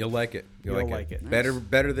like it. You'll like it. You'll like it.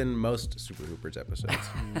 Better than most Super Hoopers episodes.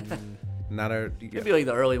 Not a Maybe like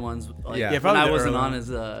the early ones. Like, Yeah. Yeah, when probably I the wasn't early on ones.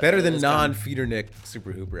 as better than as kind of- non-Feeder Nick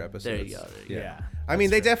Super Hooper episodes. There you go. Yeah. I mean,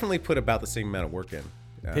 they definitely put about the same amount of work in.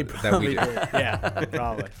 They that we probably do. do. Yeah,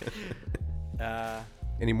 probably.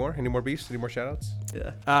 Any more beefs? Any more shout-outs?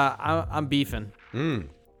 Yeah. I'm beefing.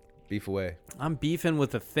 Beef away. I'm beefing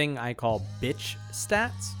with a thing I call bitch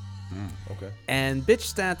stats. Okay. And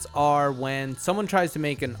bitch stats are when someone tries to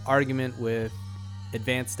make an argument with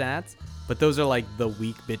advanced stats, but those are like the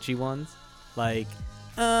weak bitchy ones. Like,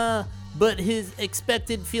 but his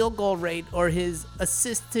expected field goal rate or his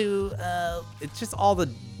assist to, it's just all the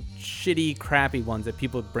shitty, crappy ones that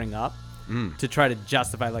people bring up to try to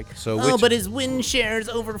justify, like, but his win shares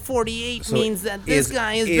over 48 means that this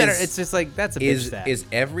guy is better. It's just like, that's a bitch stat. Is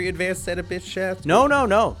every advanced stat a bitch stat?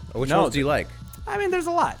 No. Which ones do you like? I mean, there's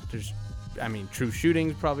a lot. True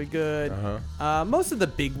shooting's probably good. Most of the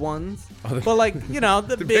big ones. But, like,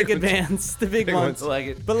 the big advanced, the big ones. Like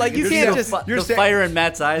it. But, like, you can't just... The fire in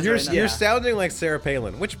Matt's eyes right now. You're sounding like Sarah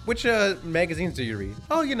Palin. Which magazines do you read?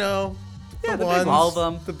 Oh, the big ones, all of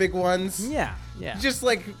them. The big ones. Yeah. Just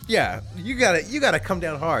like, you gotta come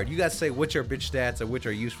down hard. You gotta say which are bitch stats and which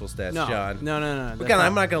are useful stats, John. No.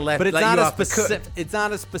 I'm not gonna let. But it's let not you a off the specific. It's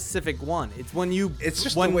not a specific one. It's when you. It's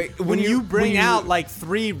just when the way when you bring out like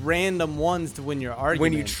 3 random ones to win your argument.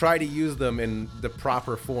 When you try to use them in the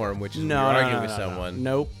proper form, which is when you're arguing with someone.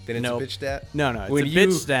 Nope. Then it's a bitch stat. No. It's a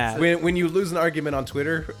bitch stat. When you lose an argument on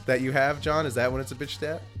Twitter that you have, John, is that when it's a bitch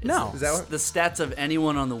stat? No. Is that one? The stats of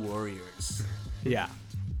anyone on the Warriors. Yeah.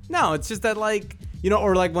 No, it's just that, like,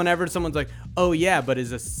 or like whenever someone's like, oh yeah, but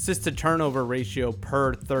his assist to turnover ratio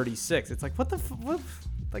per 36. It's like, what?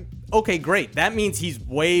 Like, okay, great. That means he's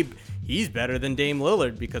better than Dame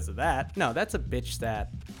Lillard because of that. No, that's a bitch stat.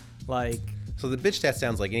 Like. So the bitch stat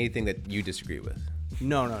sounds like anything that you disagree with.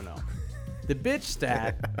 No. The bitch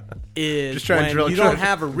stat is just when you don't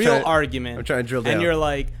have a real argument. I'm trying to drill down. And you're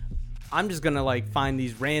like, I'm just going to, like, find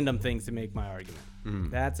these random things to make my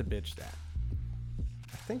argument. That's a bitch stat.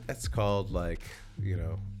 I think that's called, like,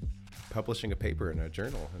 publishing a paper in a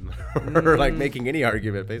journal or like making any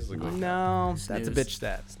argument, basically. No, that's a bitch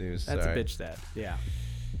stat. Snooze. That's a bitch stat. Yeah.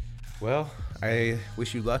 Well, I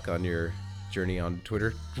wish you luck on your journey on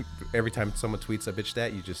Twitter. Every time someone tweets a bitch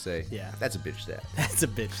stat, you just say, "Yeah, that's a bitch stat." That's a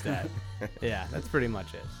bitch stat. Yeah, that's pretty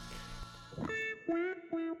much it.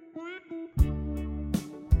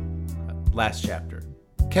 Last chapter.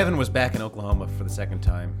 Kevin was back in Oklahoma for the second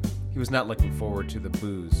time. He was not looking forward to the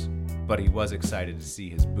booze, but he was excited to see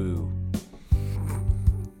his boo.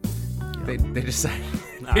 They decided...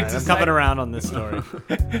 I'm coming around on this story,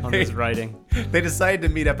 on this writing. They decided to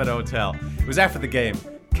meet up at a hotel. It was after the game.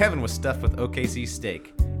 Kevin was stuffed with OKC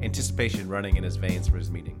steak, anticipation running in his veins for his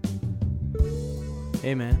meeting.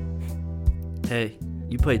 Hey, man. Hey,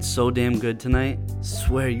 you played so damn good tonight.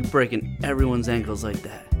 Swear you breaking everyone's ankles like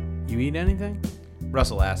that. You eat anything?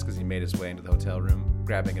 Russell asked as he made his way into the hotel room,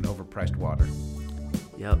 grabbing an overpriced water.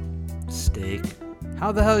 Yep, steak.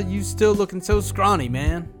 How the hell are you still looking so scrawny,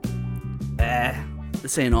 man?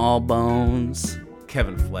 This ain't all bones.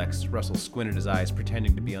 Kevin flexed. Russell squinted his eyes,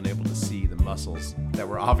 pretending to be unable to see the muscles that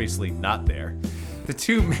were obviously not there. The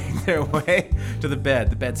two made their way to the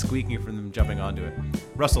bed squeaking from them jumping onto it.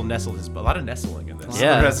 Russell nestled a lot of nestling in this.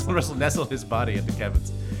 Yeah. Russell nestled his body into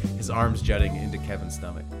Kevin's, his arms jutting into Kevin's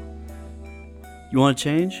stomach. You want to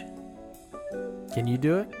change? Can you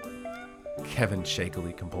do it? Kevin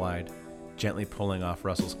shakily complied, gently pulling off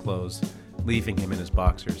Russell's clothes, leaving him in his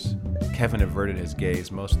boxers. Kevin averted his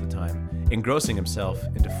gaze most of the time, engrossing himself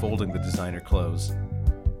into folding the designer clothes.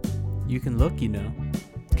 You can look,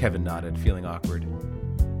 Kevin nodded, feeling awkward.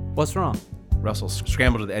 What's wrong? Russell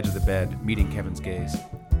scrambled to the edge of the bed, meeting Kevin's gaze.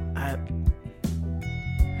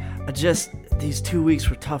 These 2 weeks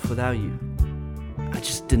were tough without you. I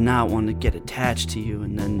just did not want to get attached to you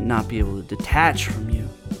and then not be able to detach from you.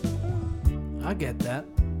 I get that.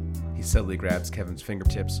 He subtly grabs Kevin's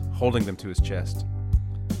fingertips, holding them to his chest.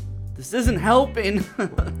 This isn't helping.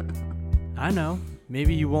 I know.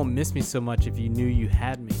 Maybe you won't miss me so much if you knew you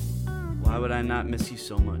had me. Why would I not miss you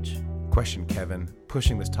so much? Questioned Kevin,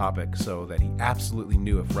 pushing this topic so that he absolutely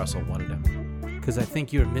knew if Russell wanted him. Because I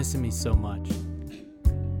think you're missing me so much.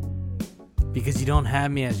 Because you don't have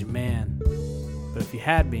me as your man. But if you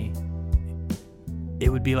had me, it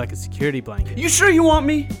would be like a security blanket. You sure you want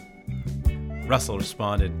me? Russell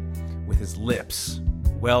responded with his lips,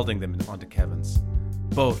 welding them onto Kevin's,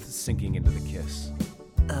 both sinking into the kiss.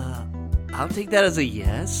 I'll take that as a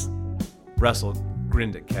yes. Russell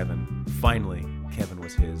grinned at Kevin. Finally, Kevin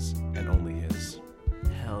was his, and only his.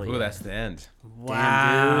 Hell yeah. Ooh, that's the end.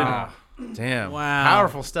 Wow. Damn. Wow.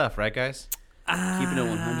 Powerful stuff, right, guys? Keeping it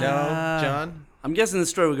 100. No, John? I'm guessing this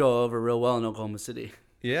story would go over real well in Oklahoma City.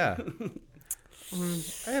 Yeah.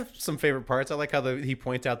 I have some favorite parts. I like how he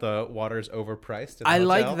points out the water's overpriced. I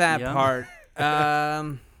like that Yeah. part.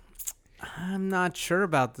 I'm not sure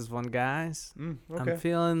about this one, guys. Okay. I'm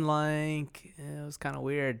feeling like it was kind of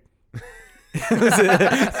weird.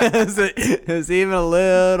 it was even a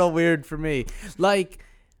little weird for me. Like,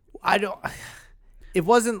 I don't. It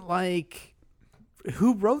wasn't like.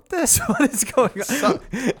 Who wrote this? What is going on?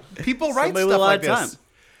 People write Somebody with a stuff lot like of time. this.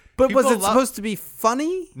 But People was it lo- supposed to be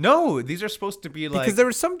funny? No, these are supposed to be like. Because there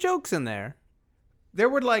were some jokes in there. There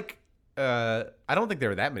were like. I don't think there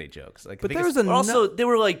were that many jokes. Like, But I think there was it's- a Also, they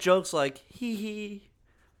were like jokes like hee hee.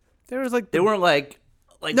 There was like They weren't like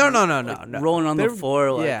no, rolling on the They're-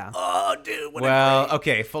 floor like yeah. oh dude what Well, a great,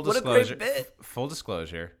 okay. Full what a great disclosure. bit. Full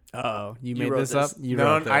disclosure. Oh, you You made wrote this up? this. You No,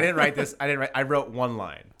 wrote I this. didn't write this. I didn't write. I wrote one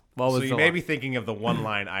line. What was so the you may line? be thinking of the one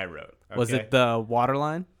line I wrote. Was okay? it the water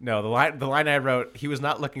line? No, the line I wrote. He was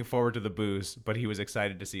not looking forward to the booze, but he was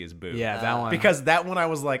excited to see his boo. Yeah, that one. Because that one, I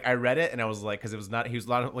was like, I read it and I was like, because it was not. He was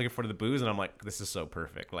not looking forward to the booze, and I'm like, this is so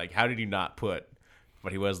perfect. Like, how did you not put?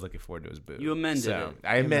 But he was looking forward to his boo. You amended it.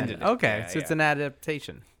 I amended it. Okay, Yeah, so it's yeah. an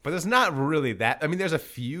adaptation. But there's not really that. I mean, there's a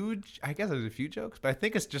few. I guess there's a few jokes, but I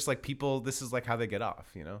think it's just like people. This is like how they get off.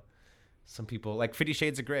 You know, some people like 50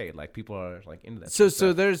 Shades of Grey. Like people are like into that. So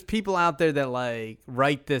stuff. there's people out there that like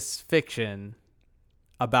write this fiction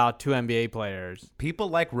about two NBA players, people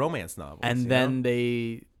like romance novels, and you then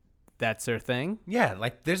know? that's their thing. Yeah,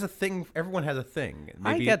 like there's a thing. Everyone has a thing.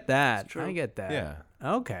 I get that. true. I get that. Yeah.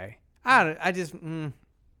 Okay. I just. You're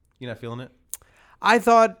not feeling it? I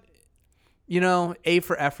thought, A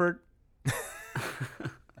for effort.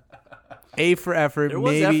 A for effort. There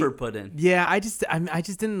was maybe. effort put in. Yeah, I just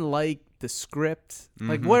didn't like the script.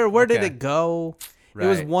 Like where did Okay. it go? It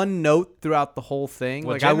was Right. one note throughout the whole thing.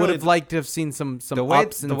 Well, like I would have generally, liked to have seen some The way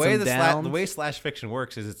ups and some downs. the way slash fiction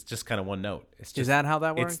works is it's just kind of one note. It's just, Is that how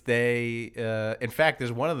that works? It's they. In fact,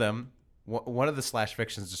 there's one of them. One of the slash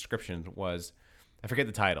fiction's description was, I forget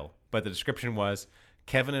the title, but the description was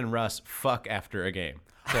Kevin and Russ fuck after a game.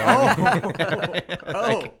 So,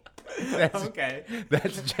 that's, okay.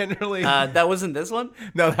 That's generally That wasn't this one.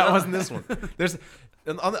 no, that wasn't this one. There's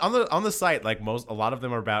on the site like a lot of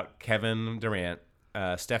them are about Kevin Durant,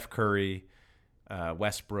 Steph Curry,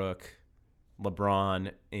 Westbrook,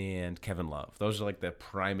 LeBron, and Kevin Love. Those are like the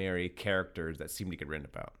primary characters that seem to get written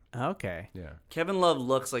about. Okay. Yeah, Kevin Love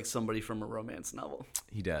looks like somebody from a romance novel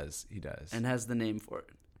he does, and has the name for it.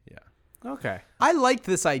 yeah. Okay. I liked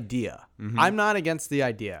this idea. I'm not against the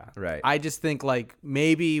idea. Right. I just think like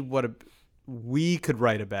maybe we could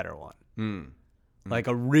write a better one. Like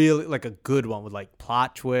a really like a good one with like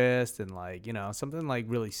plot twist and like, something like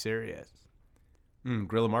really serious.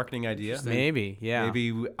 Guerrilla marketing idea. Maybe, yeah.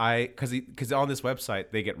 Maybe because on this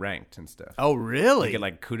website they get ranked and stuff. Oh, really? They get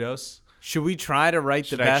like kudos. Should we try to write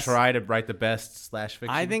Should the best? I try to write the best slash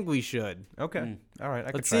fiction? I think we should. Okay. All right.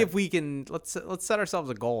 I could Let's try see it. if we can. Let's set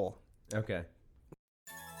ourselves a goal. Okay.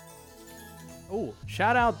 Oh,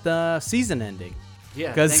 shout out the season ending Yeah,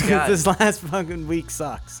 because thank God. this last fucking week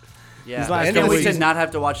sucks. Yeah, these last can't couple wait to weeks- not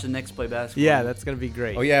have to watch the Knicks play basketball. Yeah, that's gonna be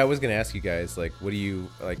great. Oh yeah, I was gonna ask you guys like, what do you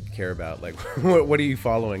like care about? Like, what are you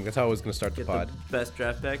following? That's how I was gonna start the Get pod. the best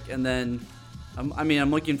draft pick, and then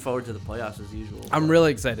I'm looking forward to the playoffs as usual. I'm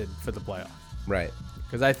really excited for the playoffs Right.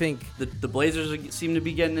 because I think The Blazers seem to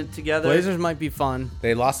be getting it together. Blazers might be fun.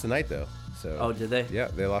 They lost tonight though. So. Oh, did they? Yeah,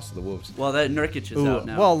 they lost to the Wolves. Well, that Nurkic is Ooh, out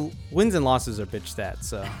now. well, wins and losses are bitch stats.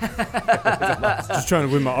 So just trying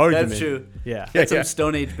to win my argument. that's true. Yeah. That's some yeah.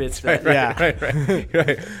 Stone Age bits. That.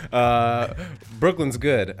 Yeah. right. Brooklyn's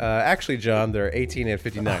good. Actually, John, they're 18 and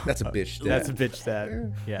 59. That's a bitch stat. That's a bitch stat.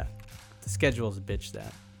 Yeah. The schedule's a bitch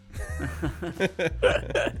stat.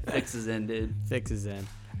 Fix is in, dude. Fix is in.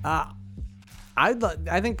 I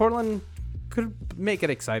think Portland could make it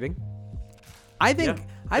exciting. I think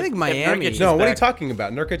Miami. Nurkic- No, what are you back. talking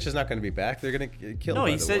about? Nurkic is not going to be back. They're going to kill. No, by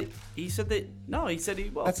he the said way. he said he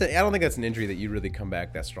will. I don't think that's an injury that you really come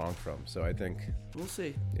back that strong from. So I think, We'll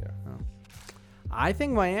see. yeah. I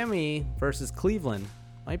think Miami versus Cleveland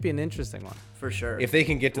might be an interesting one. For sure. If they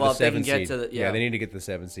can get to Well, the if they can 7 get seed, to the- yeah, yeah. they need to get to the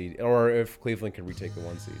 7 seed, or if Cleveland can retake the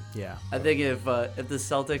 1 seed. Yeah. I think if the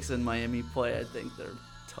Celtics and Miami play, I think they're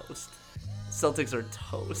toast. Celtics are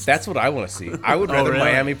toast. That's what I want to see. I would rather really?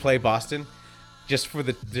 Miami play Boston, just for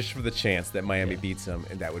the chance that Miami beats them,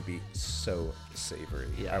 and that would be so savory.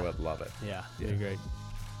 Yeah. I would love it. Yeah. You're great.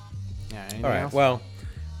 Yeah. anything All right. else? Well,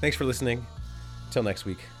 thanks for listening. Till next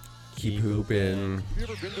week. Keep hooping. Have you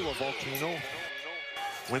ever been to a volcano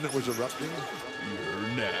when it was erupting?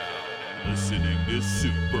 You're now listening to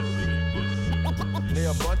Super. They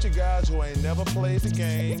a bunch of guys who ain't never played the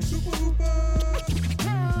game. Super Hooper.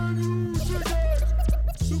 Can you dig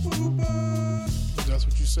it? Super Hooper. That's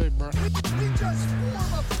what you say, bro. We just formed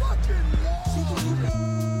a fucking wall. Super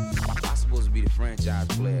Hooper. I'm supposed to be the franchise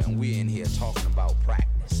player, and we're in here talking about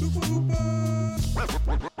practice. Super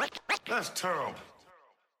Hooper. That's terrible.